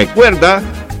 Recuerda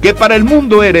que para el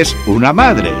mundo eres una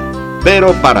madre,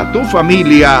 pero para tu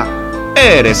familia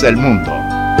eres el mundo.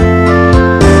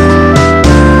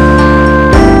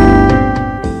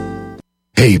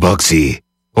 Hey, Boxy,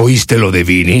 ¿oíste lo de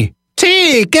Vini?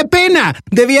 Sí, qué pena.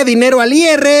 Debía dinero al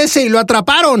IRS y lo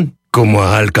atraparon. Como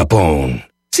a Al Capone.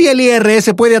 Si el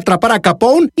IRS puede atrapar a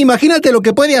Capone, imagínate lo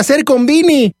que puede hacer con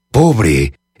Vini.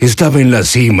 Pobre, estaba en la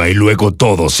cima y luego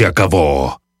todo se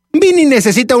acabó. Vini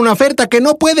necesita una oferta que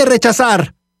no puede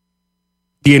rechazar.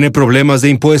 ¿Tiene problemas de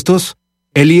impuestos?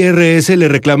 ¿El IRS le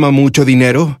reclama mucho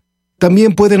dinero?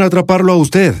 También pueden atraparlo a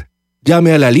usted.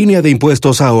 Llame a la línea de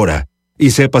impuestos ahora y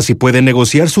sepa si puede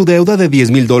negociar su deuda de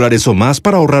 $10,000 o más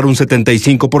para ahorrar un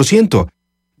 75%.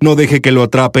 No deje que lo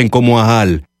atrapen como a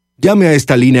Al. Llame a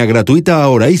esta línea gratuita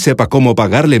ahora y sepa cómo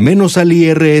pagarle menos al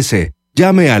IRS.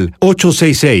 Llame al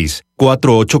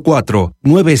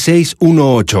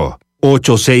 866-484-9618.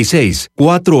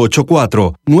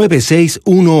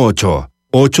 866-484-9618.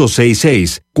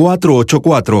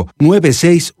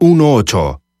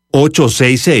 866-484-9618.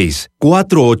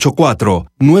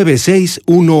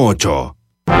 866-484-9618.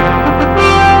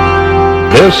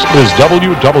 This is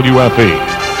WWFE,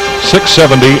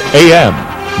 670 AM,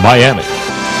 Miami.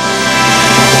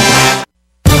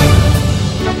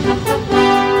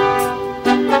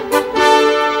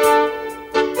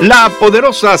 La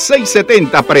poderosa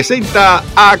 670 presenta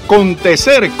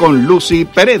Acontecer con Lucy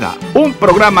Pereda, un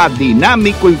programa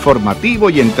dinámico, informativo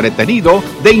y entretenido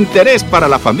de interés para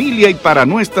la familia y para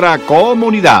nuestra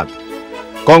comunidad.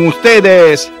 Con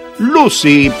ustedes,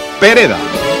 Lucy Pereda.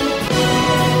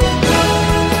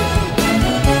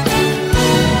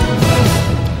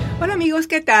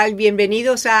 ¿qué tal?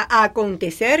 Bienvenidos a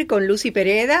Acontecer con Lucy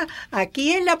Pereda,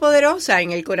 aquí en La Poderosa,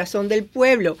 en el corazón del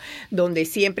pueblo, donde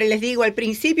siempre les digo al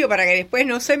principio, para que después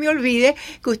no se me olvide,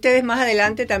 que ustedes más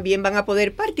adelante también van a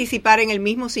poder participar en el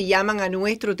mismo si llaman a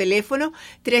nuestro teléfono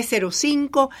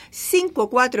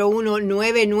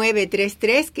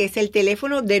 305-541-9933, que es el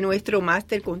teléfono de nuestro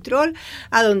Master Control,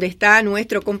 a donde está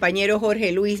nuestro compañero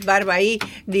Jorge Luis Barba ahí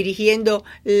dirigiendo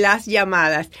las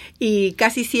llamadas. Y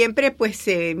casi siempre pues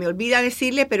se me olvida decirle,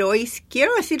 pero hoy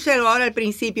quiero decírselo ahora al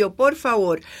principio, por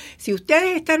favor, si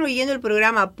ustedes están oyendo el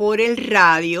programa por el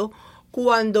radio,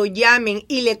 cuando llamen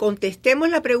y le contestemos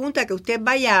la pregunta que usted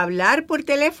vaya a hablar por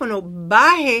teléfono,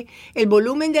 baje el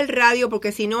volumen del radio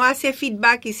porque si no hace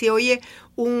feedback y se oye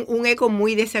un eco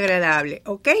muy desagradable,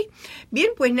 ¿ok? Bien,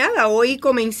 pues nada, hoy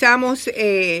comenzamos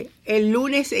el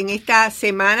lunes en esta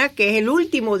semana, que es el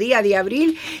último día de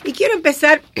abril, y quiero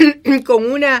empezar con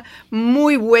una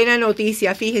muy buena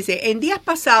noticia. Fíjese, en días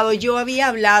pasados yo había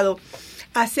hablado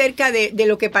acerca de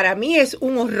lo que para mí es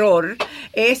un horror,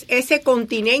 es ese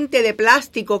continente de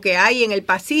plástico que hay en el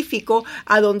Pacífico,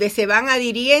 a donde se van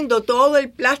adhiriendo todo el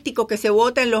plástico que se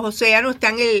bota en los océanos,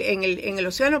 está en el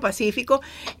Océano Pacífico,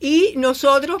 y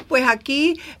nosotros pues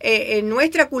aquí en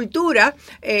nuestra cultura,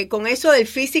 con eso del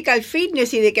physical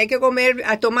fitness y de que hay que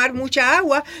tomar mucha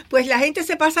agua, pues la gente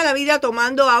se pasa la vida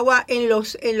tomando agua en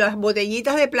las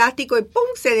botellitas de plástico y ¡pum!,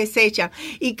 se desecha,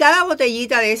 y cada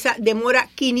botellita de esa demora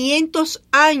 500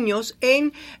 años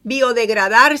en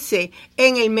biodegradarse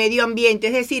en el medio ambiente,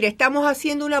 es decir, estamos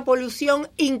haciendo una polución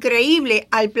increíble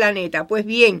al planeta. Pues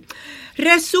bien,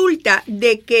 resulta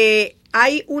de que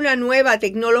hay una nueva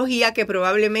tecnología que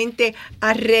probablemente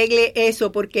arregle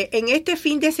eso, porque en este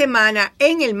fin de semana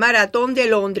en el Maratón de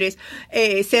Londres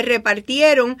se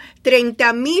repartieron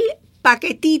 30,000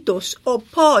 paquetitos o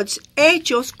pods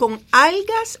hechos con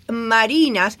algas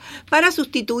marinas para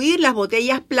sustituir las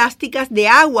botellas plásticas de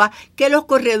agua que los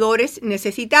corredores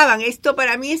necesitaban. Esto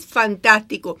para mí es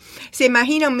fantástico. Se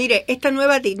imaginan, mire, esta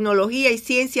nueva tecnología y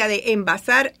ciencia de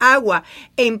envasar agua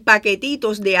en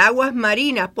paquetitos de aguas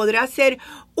marinas podrá ser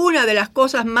una de las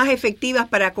cosas más efectivas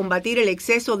para combatir el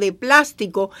exceso de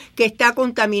plástico que está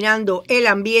contaminando el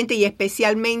ambiente y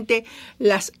especialmente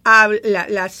las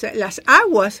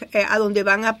aguas a donde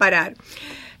van a parar.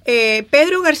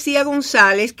 Pedro García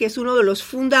González, que es uno de los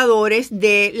fundadores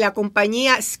de la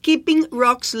compañía Skipping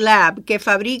Rocks Lab, que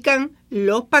fabrican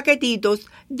los paquetitos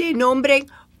de nombre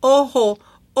OOHO,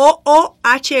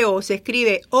 se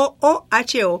escribe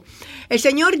OOHO. El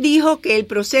señor dijo que el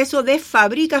proceso de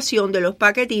fabricación de los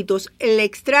paquetitos le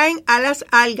extraen a las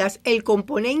algas el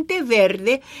componente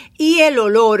verde y el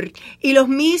olor, y los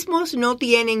mismos no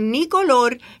tienen ni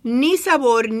color, ni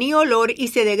sabor, ni olor y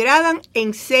se degradan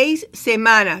en 6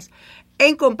 semanas.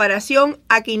 En comparación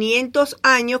a 500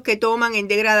 años que toman en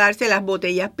degradarse las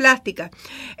botellas plásticas.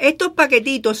 Estos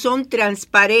paquetitos son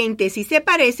transparentes y se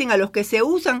parecen a los que se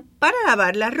usan para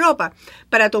lavar la ropa.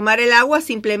 Para tomar el agua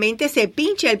simplemente se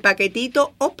pincha el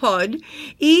paquetito o pod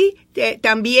y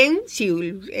también, si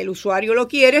el usuario lo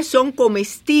quiere, son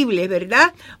comestibles,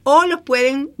 ¿verdad? O los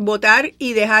pueden botar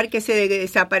y dejar que se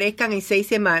desaparezcan en 6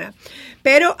 semanas.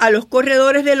 Pero a los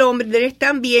corredores de Londres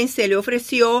también se le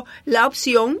ofreció la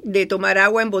opción de tomar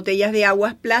agua en botellas de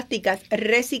aguas plásticas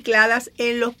recicladas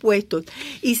en los puestos.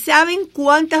 ¿Y saben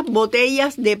cuántas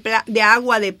botellas de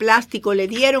agua de plástico le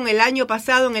dieron el año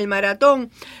pasado en el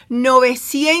maratón?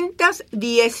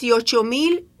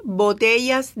 918,000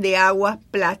 botellas de agua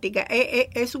plástica.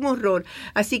 Es un horror.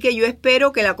 Así que yo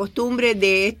espero que la costumbre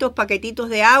de estos paquetitos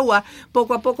de agua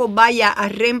poco a poco vaya a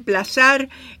reemplazar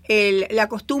la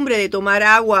costumbre de tomar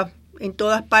agua en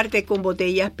todas partes con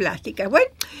botellas plásticas. Bueno,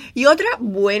 y otra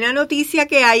buena noticia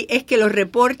que hay es que los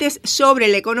reportes sobre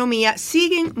la economía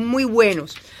siguen muy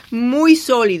buenos, muy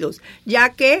sólidos, ya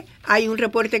que hay un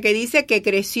reporte que dice que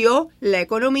creció la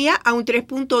economía a un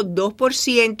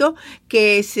 3.2%,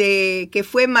 que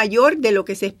fue mayor de lo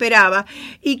que se esperaba,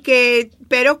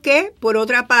 pero que por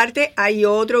otra parte hay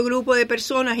otro grupo de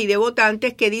personas y de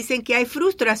votantes que dicen que hay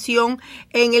frustración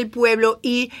en el pueblo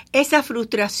y esa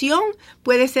frustración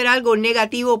puede ser algo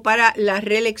negativo para la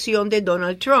reelección de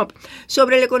Donald Trump.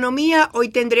 Sobre la economía, hoy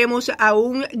tendremos a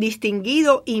un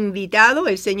distinguido invitado,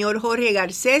 el señor Jorge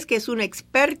Garcés, que es un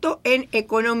experto en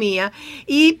economía,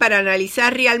 y para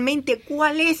analizar realmente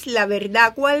cuál es la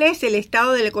verdad, cuál es el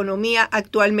estado de la economía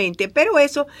actualmente. Pero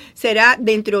eso será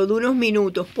dentro de unos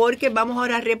minutos, porque vamos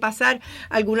ahora a repasar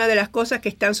algunas de las cosas que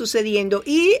están sucediendo.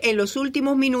 Y en los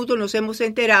últimos minutos nos hemos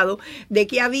enterado de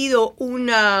que ha habido un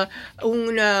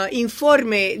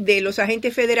informe de los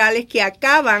agentes federales que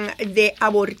acaban de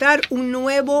abortar un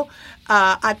nuevo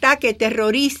ataque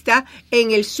terrorista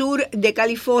en el sur de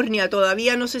California.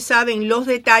 Todavía no se saben los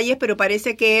detalles, pero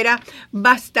parece que era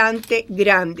bastante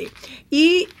grande.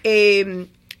 Y en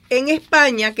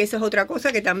España, que esa es otra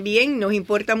cosa que también nos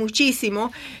importa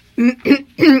muchísimo,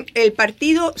 el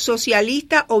Partido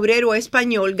Socialista Obrero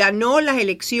Español ganó las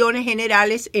elecciones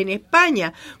generales en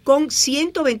España con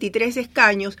 123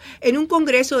 escaños en un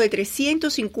congreso de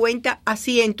 350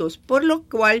 asientos, por lo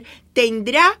cual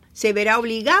se verá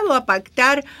obligado a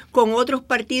pactar con otros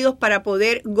partidos para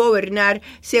poder gobernar,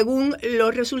 según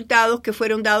los resultados que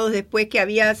fueron dados después que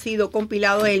había sido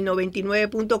compilado el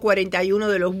 99.41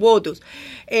 de los votos.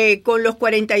 Con los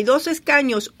 42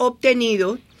 escaños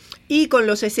obtenidos, y con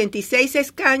los 66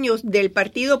 escaños del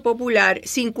Partido Popular,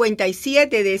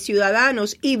 57 de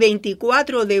Ciudadanos y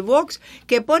 24 de Vox,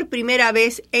 que por primera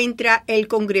vez entra el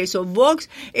Congreso. Vox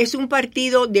es un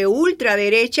partido de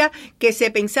ultraderecha que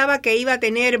se pensaba que iba a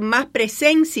tener más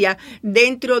presencia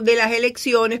dentro de las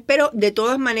elecciones, pero de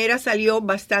todas maneras salió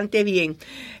bastante bien.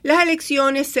 Las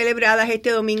elecciones celebradas este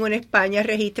domingo en España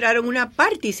registraron una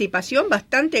participación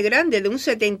bastante grande de un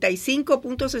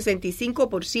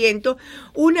 75.65%,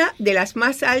 una de las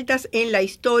más altas en la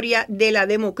historia de la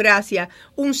democracia,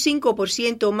 un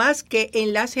 5% más que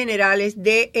en las generales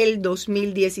del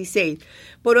 2016.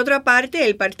 Por otra parte,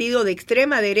 el partido de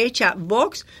extrema derecha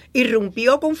Vox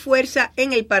irrumpió con fuerza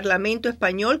en el Parlamento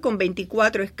español con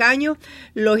 24 escaños.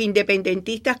 Los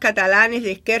independentistas catalanes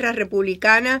de Esquerra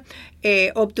Republicana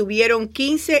obtuvieron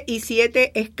 15 y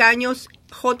 7 escaños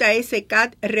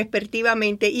JSCAT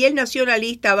respectivamente, y el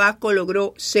nacionalista vasco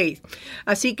logró 6.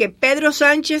 Así que Pedro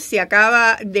Sánchez se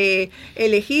acaba de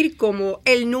elegir como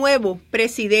el nuevo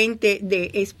presidente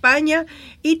de España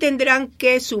y tendrán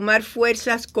que sumar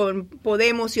fuerzas con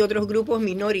Podemos y otros grupos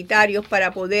minoritarios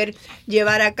para poder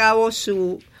llevar a cabo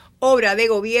su obra de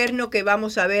gobierno, que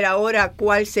vamos a ver ahora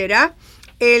cuál será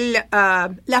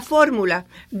la fórmula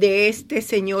de este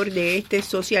señor, de este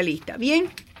socialista. Bien.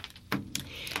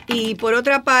 Y por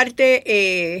otra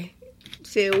parte,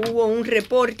 hubo un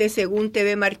reporte, según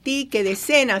TV Martí, que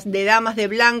decenas de damas de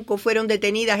blanco fueron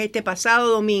detenidas este pasado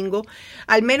domingo,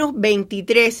 al menos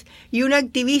 23, y un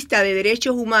activista de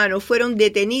derechos humanos fueron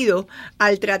detenidos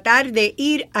al tratar de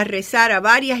ir a rezar a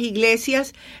varias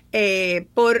iglesias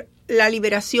por la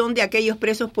liberación de aquellos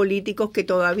presos políticos que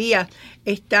todavía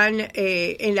están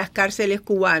en las cárceles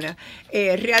cubanas.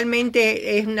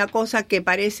 Realmente es una cosa que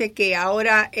parece que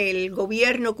ahora el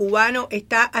gobierno cubano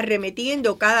está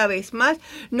arremetiendo cada vez más,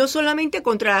 no solamente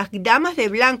contra las damas de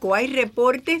blanco. Hay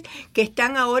reportes que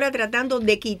están ahora tratando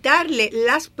de quitarle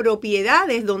las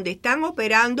propiedades donde están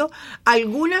operando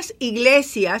algunas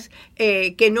iglesias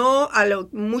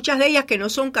muchas de ellas que no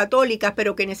son católicas,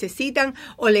 pero que necesitan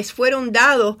o les fueron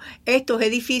dados estos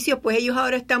edificios, pues ellos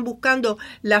ahora están buscando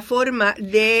la forma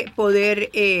de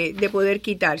poder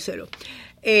quitárselo.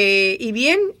 Y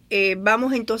bien,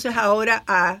 vamos entonces ahora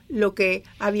a lo que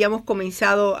habíamos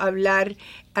comenzado a hablar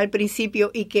al principio,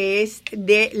 y que es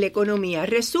de la economía.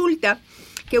 Resulta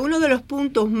que uno de los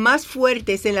puntos más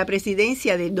fuertes en la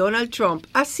presidencia de Donald Trump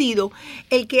ha sido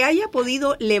el que haya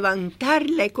podido levantar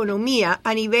la economía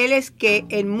a niveles que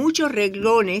en muchos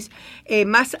renglones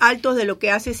más altos de lo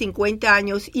que hace 50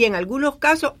 años, y en algunos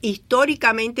casos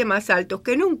históricamente más altos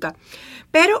que nunca.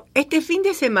 Pero este fin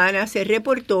de semana se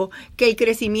reportó que el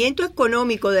crecimiento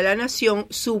económico de la nación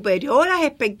superó las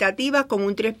expectativas con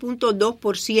un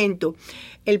 3.2%.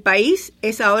 El país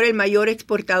es ahora el mayor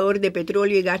exportador de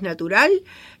petróleo y gas natural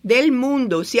del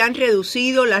mundo. Se han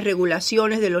reducido las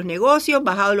regulaciones de los negocios,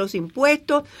 bajado los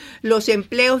impuestos, los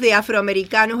empleos de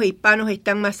afroamericanos e hispanos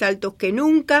están más altos que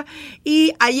nunca,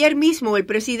 y ayer mismo el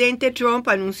presidente Trump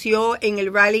anunció en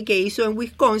el rally que hizo en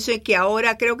Wisconsin que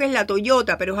ahora, creo que es la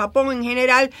Toyota, pero Japón en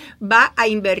general, va a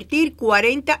invertir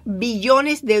 $40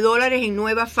 billones en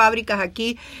nuevas fábricas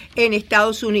aquí en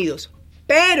Estados Unidos.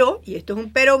 Pero, y esto es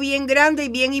un pero bien grande y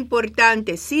bien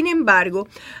importante, sin embargo,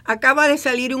 acaba de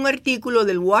salir un artículo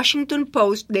del Washington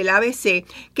Post, del ABC,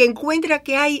 que encuentra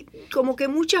que hay como que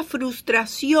mucha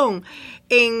frustración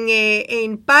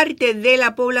en parte de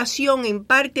la población, en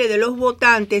parte de los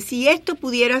votantes, y esto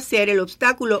pudiera ser el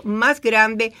obstáculo más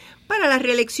grande para la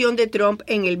reelección de Trump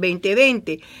en el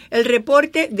 2020. El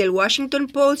reporte del Washington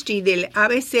Post y del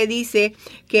ABC dice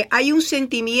que hay un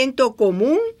sentimiento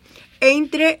común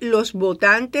entre los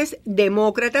votantes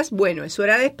demócratas, bueno, eso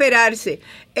era de esperarse,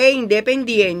 e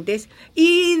independientes,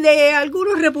 y de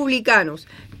algunos republicanos,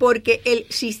 porque el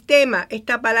sistema,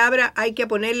 esta palabra hay que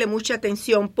ponerle mucha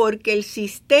atención, porque el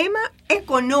sistema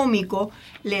económico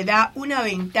le da una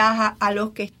ventaja a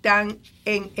los que están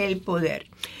en el poder.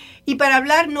 Y para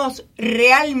hablarnos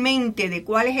realmente de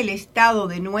cuál es el estado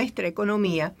de nuestra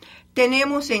economía,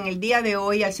 Tenemos en el día de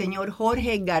hoy al señor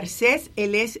Jorge Garcés.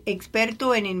 Él es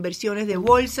experto en inversiones de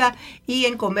bolsa y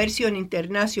en comercio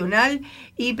internacional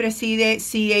y preside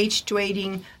CH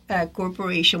Trading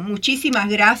Corporation. Muchísimas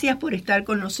gracias por estar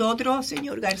con nosotros,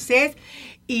 señor Garcés.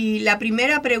 Y la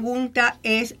primera pregunta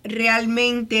es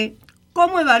realmente,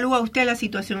 ¿cómo evalúa usted la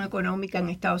situación económica en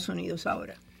Estados Unidos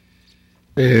ahora?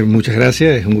 Muchas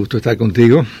gracias, es un gusto estar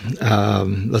contigo.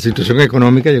 La situación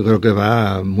económica yo creo que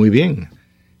va muy bien.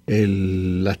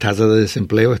 Las tasas de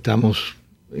desempleo estamos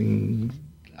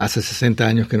hace 60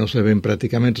 años que no se ven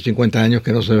prácticamente, 50 años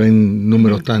que no se ven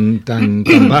números tan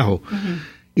bajos.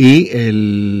 Y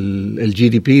el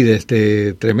GDP de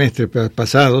este trimestre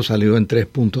pasado salió en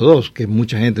 3.2, que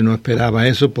mucha gente no esperaba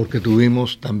eso porque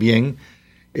tuvimos también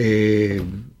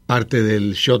parte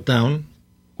del shutdown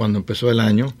cuando empezó el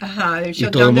año. Ajá, del y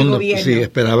todo el mundo gobierno.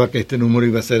 esperaba que este número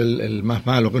iba a ser el más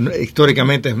malo.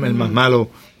 Históricamente es el más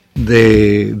malo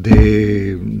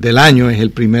del año, es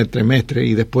el primer trimestre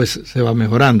y después se va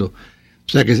mejorando. O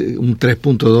sea que un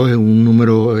 3.2 es un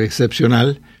número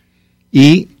excepcional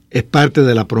y es parte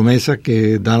de la promesa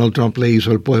que Donald Trump le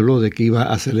hizo al pueblo de que iba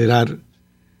a acelerar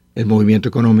el movimiento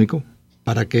económico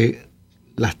para que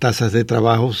las tasas de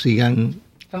trabajo sigan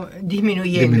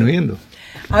disminuyendo.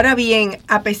 Ahora bien,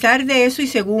 a pesar de eso y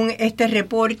según este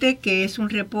reporte, que es un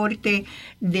reporte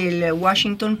del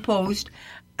Washington Post,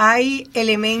 hay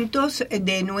elementos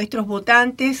de nuestros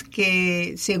votantes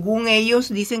que, según ellos,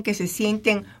 dicen que se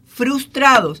sienten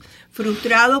frustrados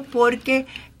porque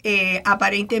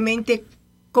aparentemente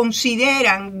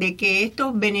consideran de que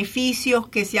estos beneficios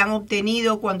que se han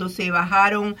obtenido cuando se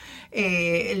bajaron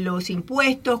los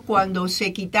impuestos, cuando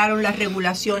se quitaron las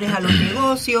regulaciones a los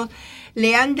negocios,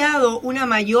 le han dado una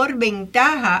mayor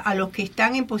ventaja a los que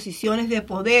están en posiciones de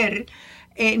poder,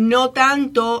 no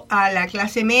tanto a la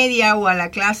clase media o a la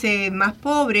clase más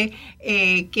pobre,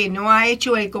 que no ha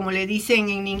hecho como le dicen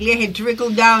en inglés, el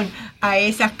trickle down a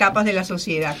esas capas de la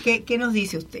sociedad. ¿Qué nos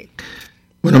dice usted?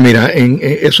 Bueno, mira,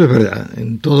 eso es verdad.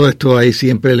 En todo esto hay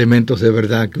siempre elementos de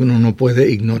verdad que uno no puede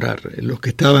ignorar. Los que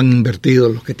estaban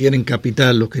invertidos, los que tienen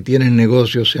capital, los que tienen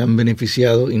negocios se han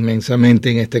beneficiado inmensamente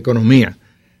en esta economía.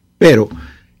 Pero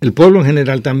el pueblo en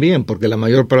general también, porque la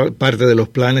mayor parte de los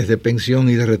planes de pensión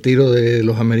y de retiro de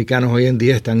los americanos hoy en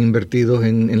día están invertidos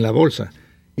en la bolsa.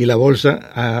 Y la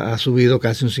bolsa ha subido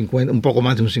casi un poco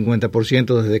más de un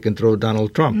 50% desde que entró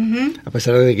Donald Trump. Uh-huh. A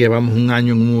pesar de que llevamos un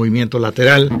año en un movimiento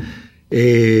lateral,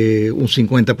 un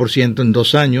 50% en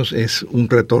 2 años es un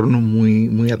retorno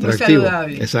muy atractivo. Muy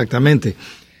saludable. Exactamente.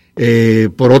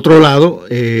 Por otro lado,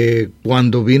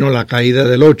 cuando vino la caída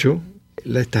del 8%,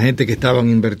 esta gente que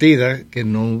estaban invertidas, que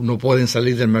no pueden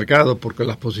salir del mercado porque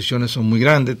las posiciones son muy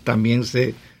grandes, también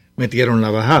se metieron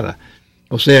la bajada.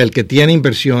 O sea, el que tiene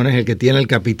inversiones, el que tiene el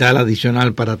capital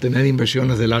adicional para tener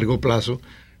inversiones de largo plazo,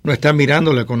 no está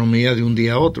mirando la economía de un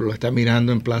día a otro, lo está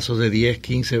mirando en plazos de 10,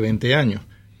 15, 20 años.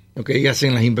 Y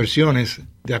hacen las inversiones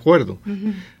de acuerdo.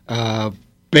 Uh-huh.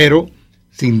 Pero,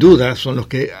 sin duda, son los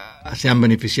que se han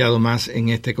beneficiado más en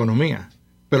esta economía.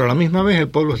 Pero a la misma vez el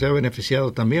pueblo se ha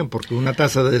beneficiado también porque una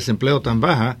tasa de desempleo tan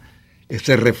baja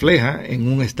se refleja en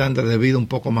un estándar de vida un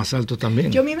poco más alto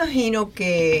también. Yo me imagino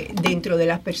que dentro de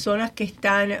las personas que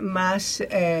están más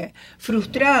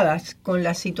frustradas con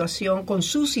la situación, con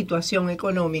su situación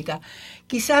económica,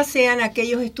 quizás sean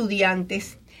aquellos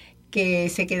estudiantes que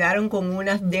se quedaron con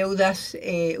unas deudas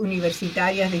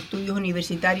universitarias, de estudios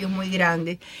universitarios muy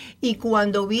grandes, y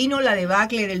cuando vino la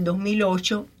debacle del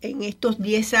 2008, en estos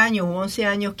 10 años o 11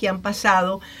 años que han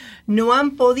pasado, no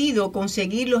han podido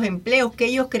conseguir los empleos que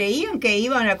ellos creían que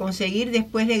iban a conseguir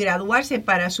después de graduarse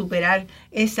para superar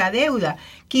esa deuda.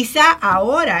 Quizá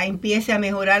ahora empiece a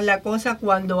mejorar la cosa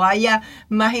cuando haya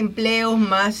más empleos,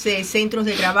 más centros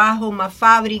de trabajo, más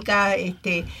fábricas,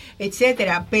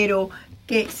 etcétera, pero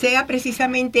que sea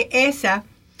precisamente esa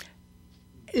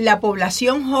la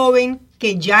población joven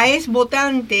que ya es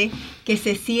votante, que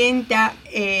se sienta,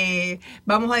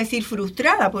 vamos a decir,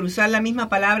 frustrada, por usar la misma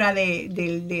palabra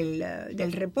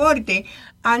del reporte,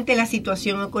 ante la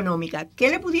situación económica. ¿Qué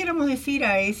le pudiéramos decir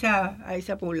a esa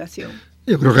población?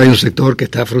 Yo creo que hay un sector que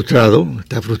está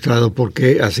frustrado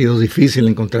porque ha sido difícil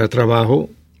encontrar trabajos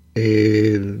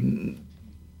que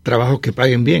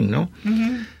paguen bien, ¿no?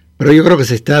 Uh-huh. Pero yo creo que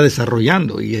se está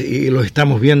desarrollando y lo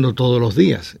estamos viendo todos los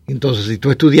días. Entonces, si tú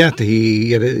estudiaste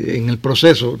y en el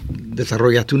proceso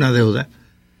desarrollaste una deuda,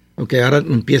 ahora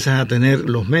empiezas a tener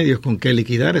los medios con que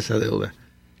liquidar esa deuda.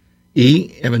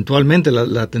 Y eventualmente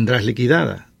la tendrás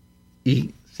liquidada y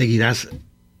seguirás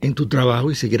en tu trabajo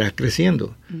y seguirás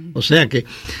creciendo. Uh-huh. O sea que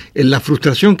la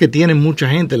frustración que tiene mucha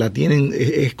gente,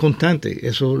 es constante.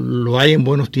 Eso lo hay en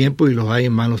buenos tiempos y lo hay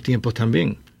en malos tiempos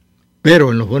también.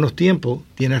 Pero en los buenos tiempos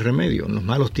tienes remedio, en los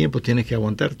malos tiempos tienes que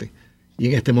aguantarte. Y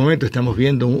en este momento estamos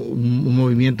viendo un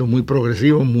movimiento muy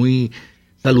progresivo, muy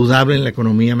saludable en la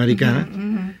economía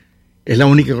americana. Es la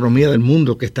única economía del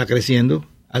mundo que está creciendo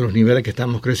a los niveles que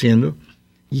estamos creciendo.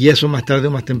 Y eso más tarde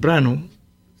o más temprano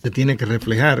se tiene que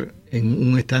reflejar en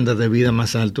un estándar de vida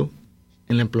más alto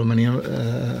en la economía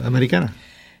americana.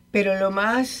 Pero lo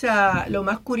más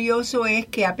curioso es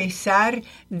que a pesar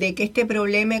de que este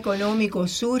problema económico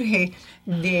surge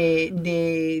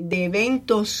de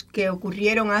eventos que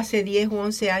ocurrieron hace 10 o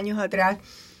 11 años atrás,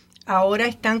 ahora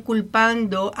están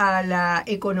culpando a la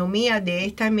economía de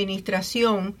esta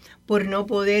administración por no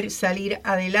poder salir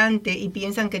adelante y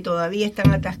piensan que todavía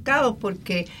están atascados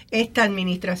porque esta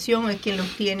administración es quien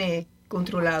los tiene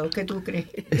controlados. ¿Qué tú crees?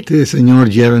 Este señor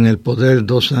lleva en el poder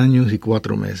 2 años y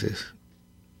 4 meses.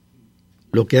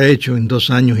 Lo que ha hecho en 2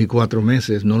 años y 4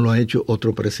 meses no lo ha hecho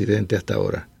otro presidente hasta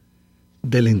ahora.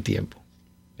 Denle en tiempo.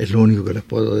 Es lo único que les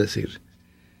puedo decir.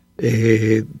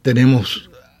 Tenemos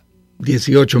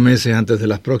 18 meses antes de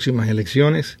las próximas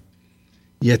elecciones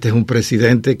y este es un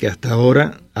presidente que hasta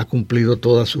ahora ha cumplido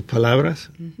todas sus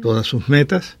palabras, todas sus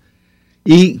metas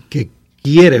y que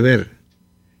quiere ver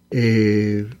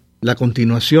la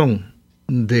continuación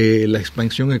de la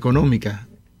expansión económica,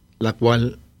 la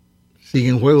cual sigue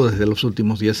en juego desde los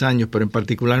últimos 10 años, pero en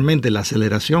particularmente la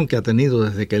aceleración que ha tenido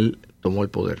desde que él tomó el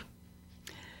poder.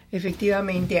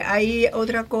 Efectivamente. Hay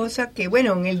otra cosa que,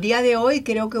 bueno, en el día de hoy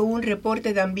creo que hubo un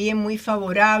reporte también muy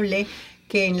favorable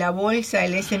que en la bolsa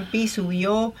el S&P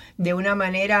subió de una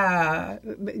manera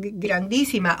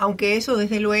grandísima, aunque eso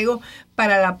desde luego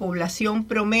para la población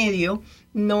promedio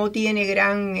no tiene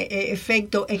gran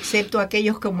efecto, excepto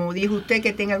aquellos, como dijo usted,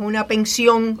 que tengan una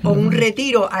pensión o un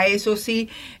retiro, a eso sí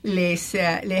les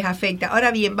afecta.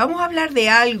 Ahora bien, vamos a hablar de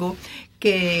algo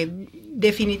que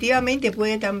definitivamente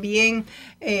puede también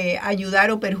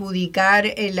ayudar o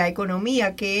perjudicar la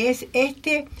economía, que es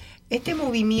este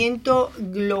movimiento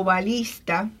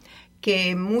globalista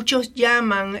que muchos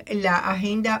llaman la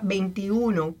Agenda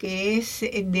 21, que es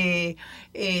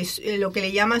lo que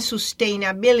le llaman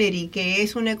sustainability, que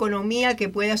es una economía que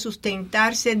pueda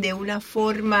sustentarse de una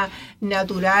forma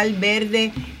natural,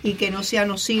 verde y que no sea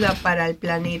nociva para el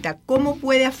planeta. ¿Cómo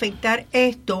puede afectar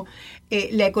esto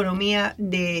la economía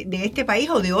de este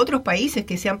país o de otros países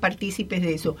que sean partícipes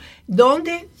de eso?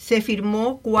 ¿Dónde se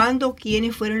firmó? ¿Cuándo?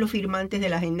 ¿Quiénes fueron los firmantes de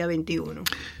la Agenda 21?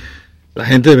 La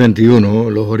Agenda 21,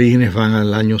 los orígenes van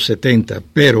al año 70,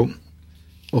 pero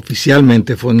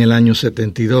oficialmente fue en el año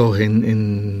 72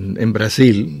 en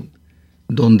Brasil,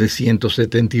 donde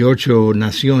 178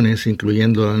 naciones,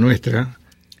 incluyendo la nuestra,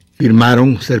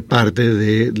 firmaron ser parte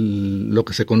de lo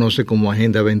que se conoce como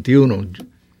Agenda 21.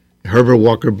 Herbert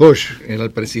Walker Bush era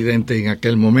el presidente en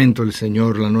aquel momento, el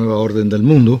señor La Nueva Orden del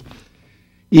Mundo,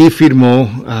 y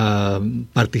firmó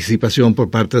participación por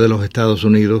parte de los Estados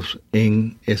Unidos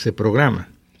en ese programa.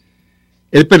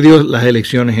 Él perdió las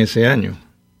elecciones ese año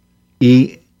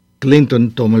y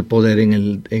Clinton tomó el poder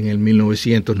en el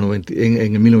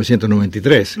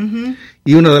 1993.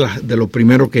 Y uno de lo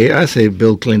primero que hace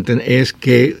Bill Clinton es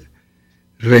que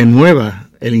renueva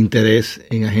el interés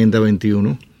en Agenda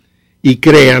 21 y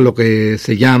crea lo que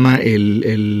se llama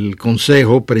el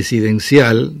Consejo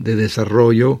Presidencial de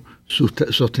Desarrollo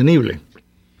Sostenible.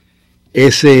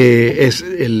 Ese es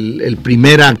el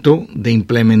primer acto de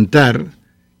implementar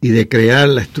y de crear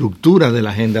la estructura de la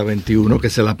Agenda 21, que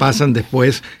se la pasan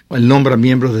después, él nombra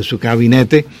miembros de su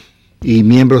gabinete y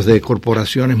miembros de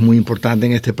corporaciones muy importantes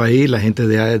en este país, la gente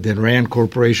de Rand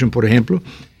Corporation, por ejemplo,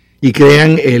 y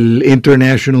crean el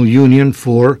International Union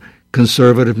for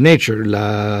Conservative Nature,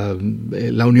 la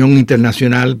Unión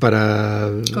Internacional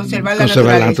para conservar la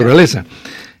naturaleza.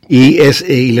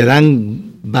 Y le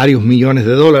dan varios millones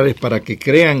de dólares para que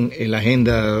crean la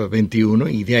Agenda 21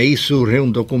 y de ahí surge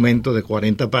un documento de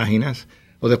 40 páginas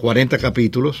o de 40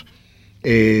 capítulos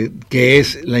que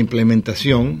es la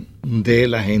implementación de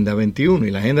la Agenda 21.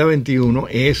 Y la Agenda 21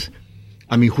 es,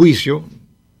 a mi juicio,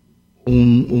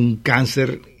 un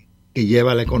cáncer que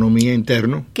lleva a la economía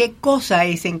interna. ¿Qué cosa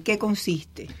es? ¿En qué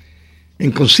consiste?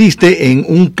 Consiste en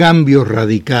un cambio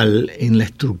radical en la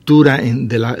estructura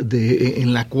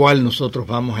en la cual nosotros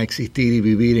vamos a existir y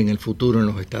vivir en el futuro en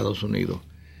los Estados Unidos.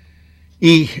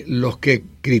 Y los que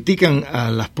critican a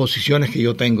las posiciones que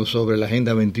yo tengo sobre la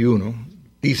Agenda 21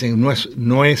 dicen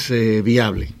no es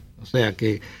viable, o sea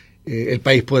que el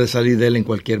país puede salir de él en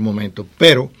cualquier momento,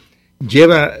 pero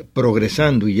lleva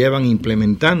progresando y llevan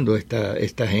implementando esta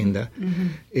agenda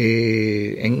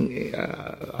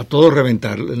a todo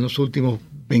reventar en los últimos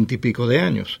 20 y pico de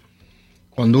años.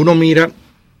 Cuando uno mira,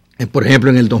 por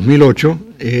ejemplo, en el 2008,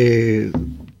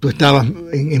 tú estabas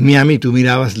en Miami, tú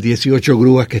mirabas 18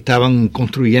 grúas que estaban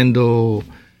construyendo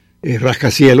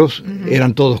rascacielos,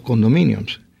 eran todos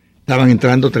condominiums. Estaban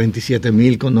entrando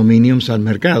 37,000 condominiums al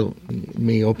mercado.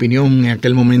 Mi opinión en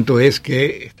aquel momento es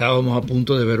que estábamos a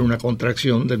punto de ver una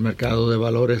contracción del mercado de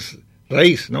valores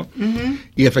raíz, ¿no?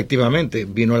 Y efectivamente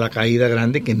vino la caída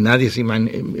grande que nadie se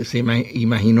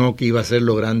imaginó que iba a ser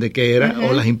lo grande que era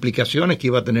o las implicaciones que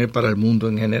iba a tener para el mundo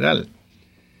en general.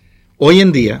 Hoy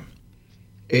en día,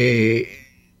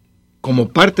 como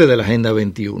parte de la Agenda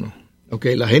 21,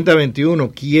 la Agenda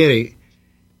 21 quiere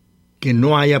que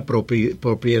no haya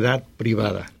propiedad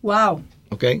privada. Wow.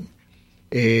 Que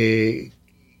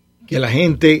la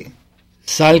gente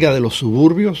salga de los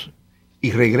suburbios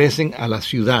y regresen a la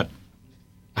ciudad.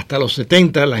 Hasta los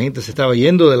 70 la gente se estaba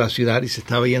yendo de la ciudad y se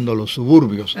estaba yendo a los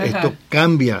suburbios. Ajá. Esto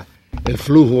cambia el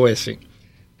flujo ese.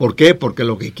 ¿Por qué? Porque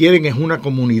lo que quieren es una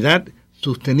comunidad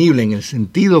sostenible en el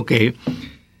sentido que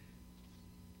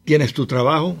tienes tu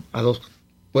trabajo,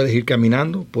 puedes ir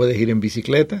caminando, puedes ir en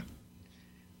bicicleta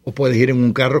o puedes ir en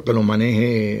un carro que lo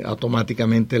maneje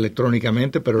automáticamente,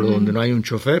 electrónicamente, pero donde no hay un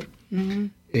chofer.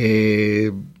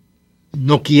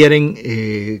 No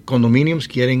quieren condominiums,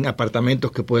 quieren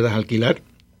apartamentos que puedas alquilar.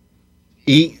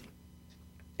 Y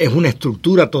es una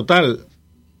estructura total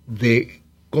de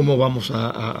cómo vamos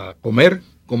a comer,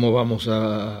 cómo vamos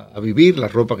a vivir, la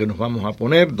ropa que nos vamos a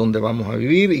poner, dónde vamos a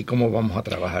vivir y cómo vamos a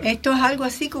trabajar. Esto es algo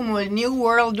así como el New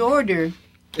World Order.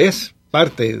 Es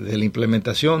parte de la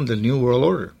implementación del New World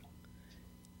Order.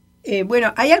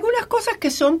 Bueno, hay algunas cosas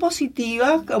que son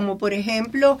positivas, como por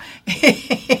ejemplo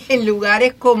en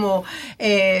lugares como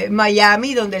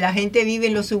Miami, donde la gente vive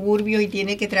en los suburbios y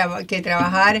tiene que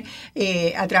trabajar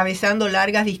atravesando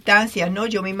largas distancias, ¿no?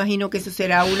 Yo me imagino que eso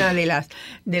será una de las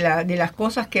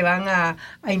cosas que van a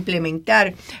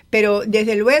implementar. Pero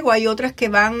desde luego hay otras que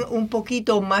van un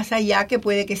poquito más allá, que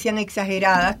puede que sean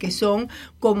exageradas, que son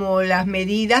como las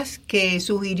medidas que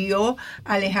sugirió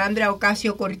Alejandra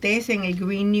Ocasio-Cortez en el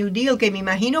Green New Deal, que me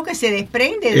imagino que se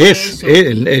desprende de eso.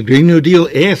 El Green New Deal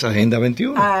es Agenda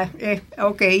 21.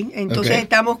 Entonces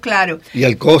estamos claros. Y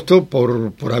el costo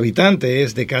por habitante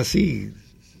es de casi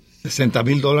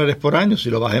 $60,000 por año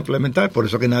si lo vas a implementar, por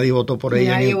eso que nadie votó por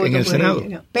ella en el Senado.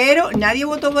 Ella, no. Pero nadie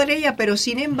votó por ella, pero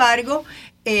sin embargo,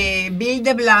 Bill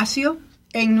de Blasio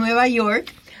en Nueva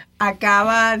York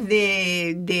acaba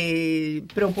de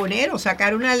proponer o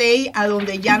sacar una ley a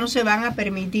donde ya no se van a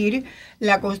permitir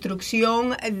la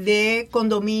construcción de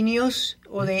condominios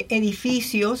o de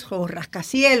edificios o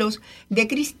rascacielos de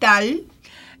cristal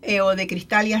o de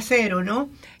cristal y acero,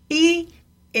 ¿no? Y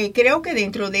creo que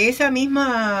dentro de esa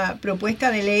misma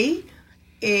propuesta de ley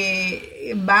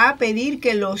va a pedir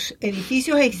que los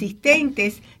edificios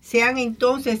existentes sean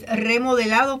entonces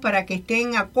remodelados para que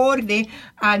estén acorde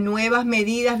a nuevas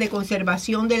medidas de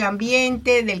conservación del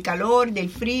ambiente, del calor, del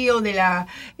frío, de la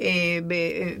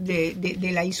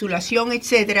insulación,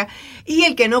 etcétera. Y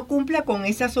el que no cumpla con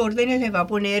esas órdenes les va a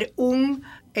poner una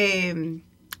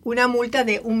multa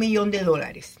de $1 millón.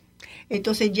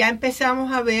 Entonces ya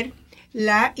empezamos a ver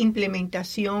la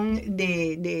implementación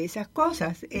de esas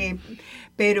cosas,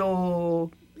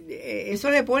 pero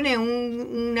eso le pone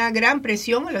una gran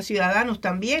presión a los ciudadanos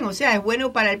también. O sea, es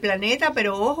bueno para el planeta,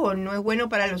 pero ojo, no es bueno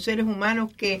para los seres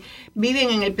humanos que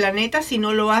viven en el planeta si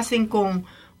no lo hacen con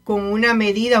una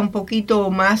medida un poquito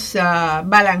más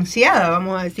balanceada,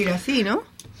 vamos a decir así, ¿no?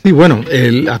 Sí, bueno,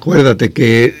 acuérdate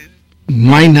que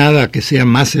no hay nada que sea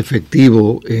más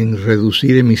efectivo en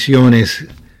reducir emisiones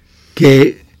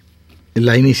que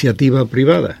la iniciativa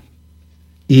privada.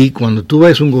 Y cuando tú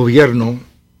ves un gobierno,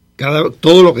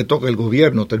 todo lo que toca el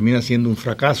gobierno termina siendo un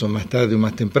fracaso más tarde o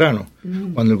más temprano.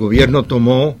 Cuando el gobierno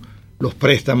tomó los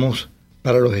préstamos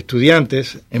para los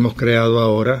estudiantes, hemos creado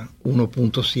ahora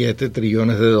 $1.7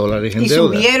 trillones en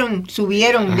deuda.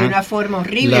 Subieron de una forma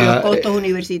horrible los costos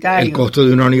universitarios. El costo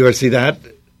de una universidad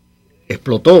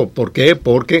explotó. ¿Por qué?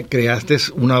 Porque creaste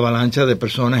una avalancha de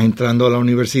personas entrando a la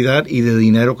universidad y de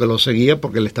dinero que lo seguía,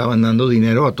 porque le estaban dando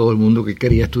dinero a todo el mundo que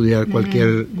quería estudiar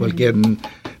cualquier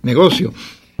negocio.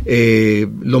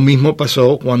 Lo mismo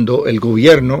pasó cuando el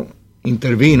gobierno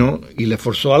intervino y le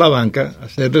forzó a la banca a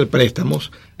hacerle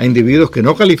préstamos a individuos que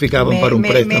no calificaban para un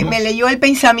préstamo. Me leyó el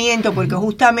pensamiento, porque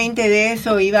justamente de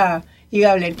eso iba a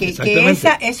hablar, que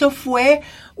eso fue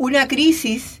una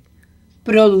crisis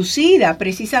producida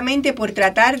precisamente por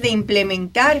tratar de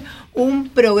implementar un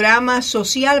programa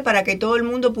social para que todo el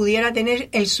mundo pudiera tener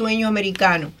el sueño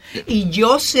americano. Y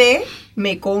yo sé,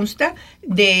 me consta,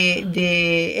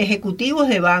 de ejecutivos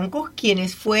de bancos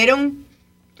quienes fueron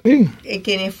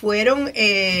quienes fueron,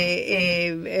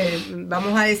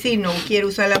 vamos a decir, no quiero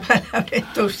usar la palabra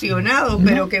extorsionados,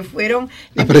 pero que fueron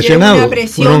apresionados, una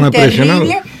presión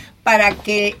terrible para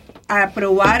que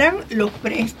aprobaran los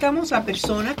préstamos a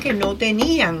personas que no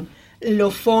tenían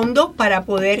los fondos para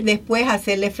poder después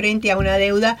hacerle frente a una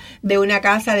deuda de una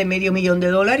casa de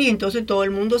 $500,000, y entonces todo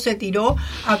el mundo se tiró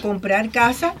a comprar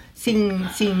casa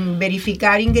sin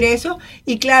verificar ingresos.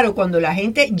 Y claro, cuando la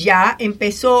gente ya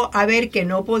empezó a ver que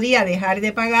no podía dejar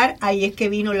de pagar, ahí es que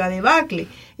vino la debacle.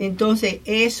 Entonces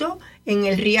eso en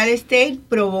el real estate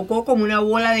provocó como una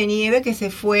bola de nieve que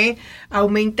se fue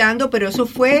aumentando, pero eso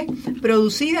fue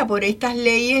producida por estas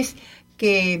leyes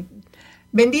que...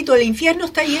 Bendito, el infierno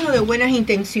está lleno de buenas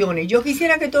intenciones. Yo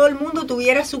quisiera que todo el mundo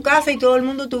tuviera su casa y todo el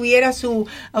mundo tuviera su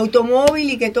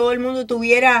automóvil y que todo el mundo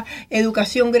tuviera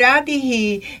educación gratis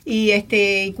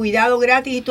y cuidado gratis y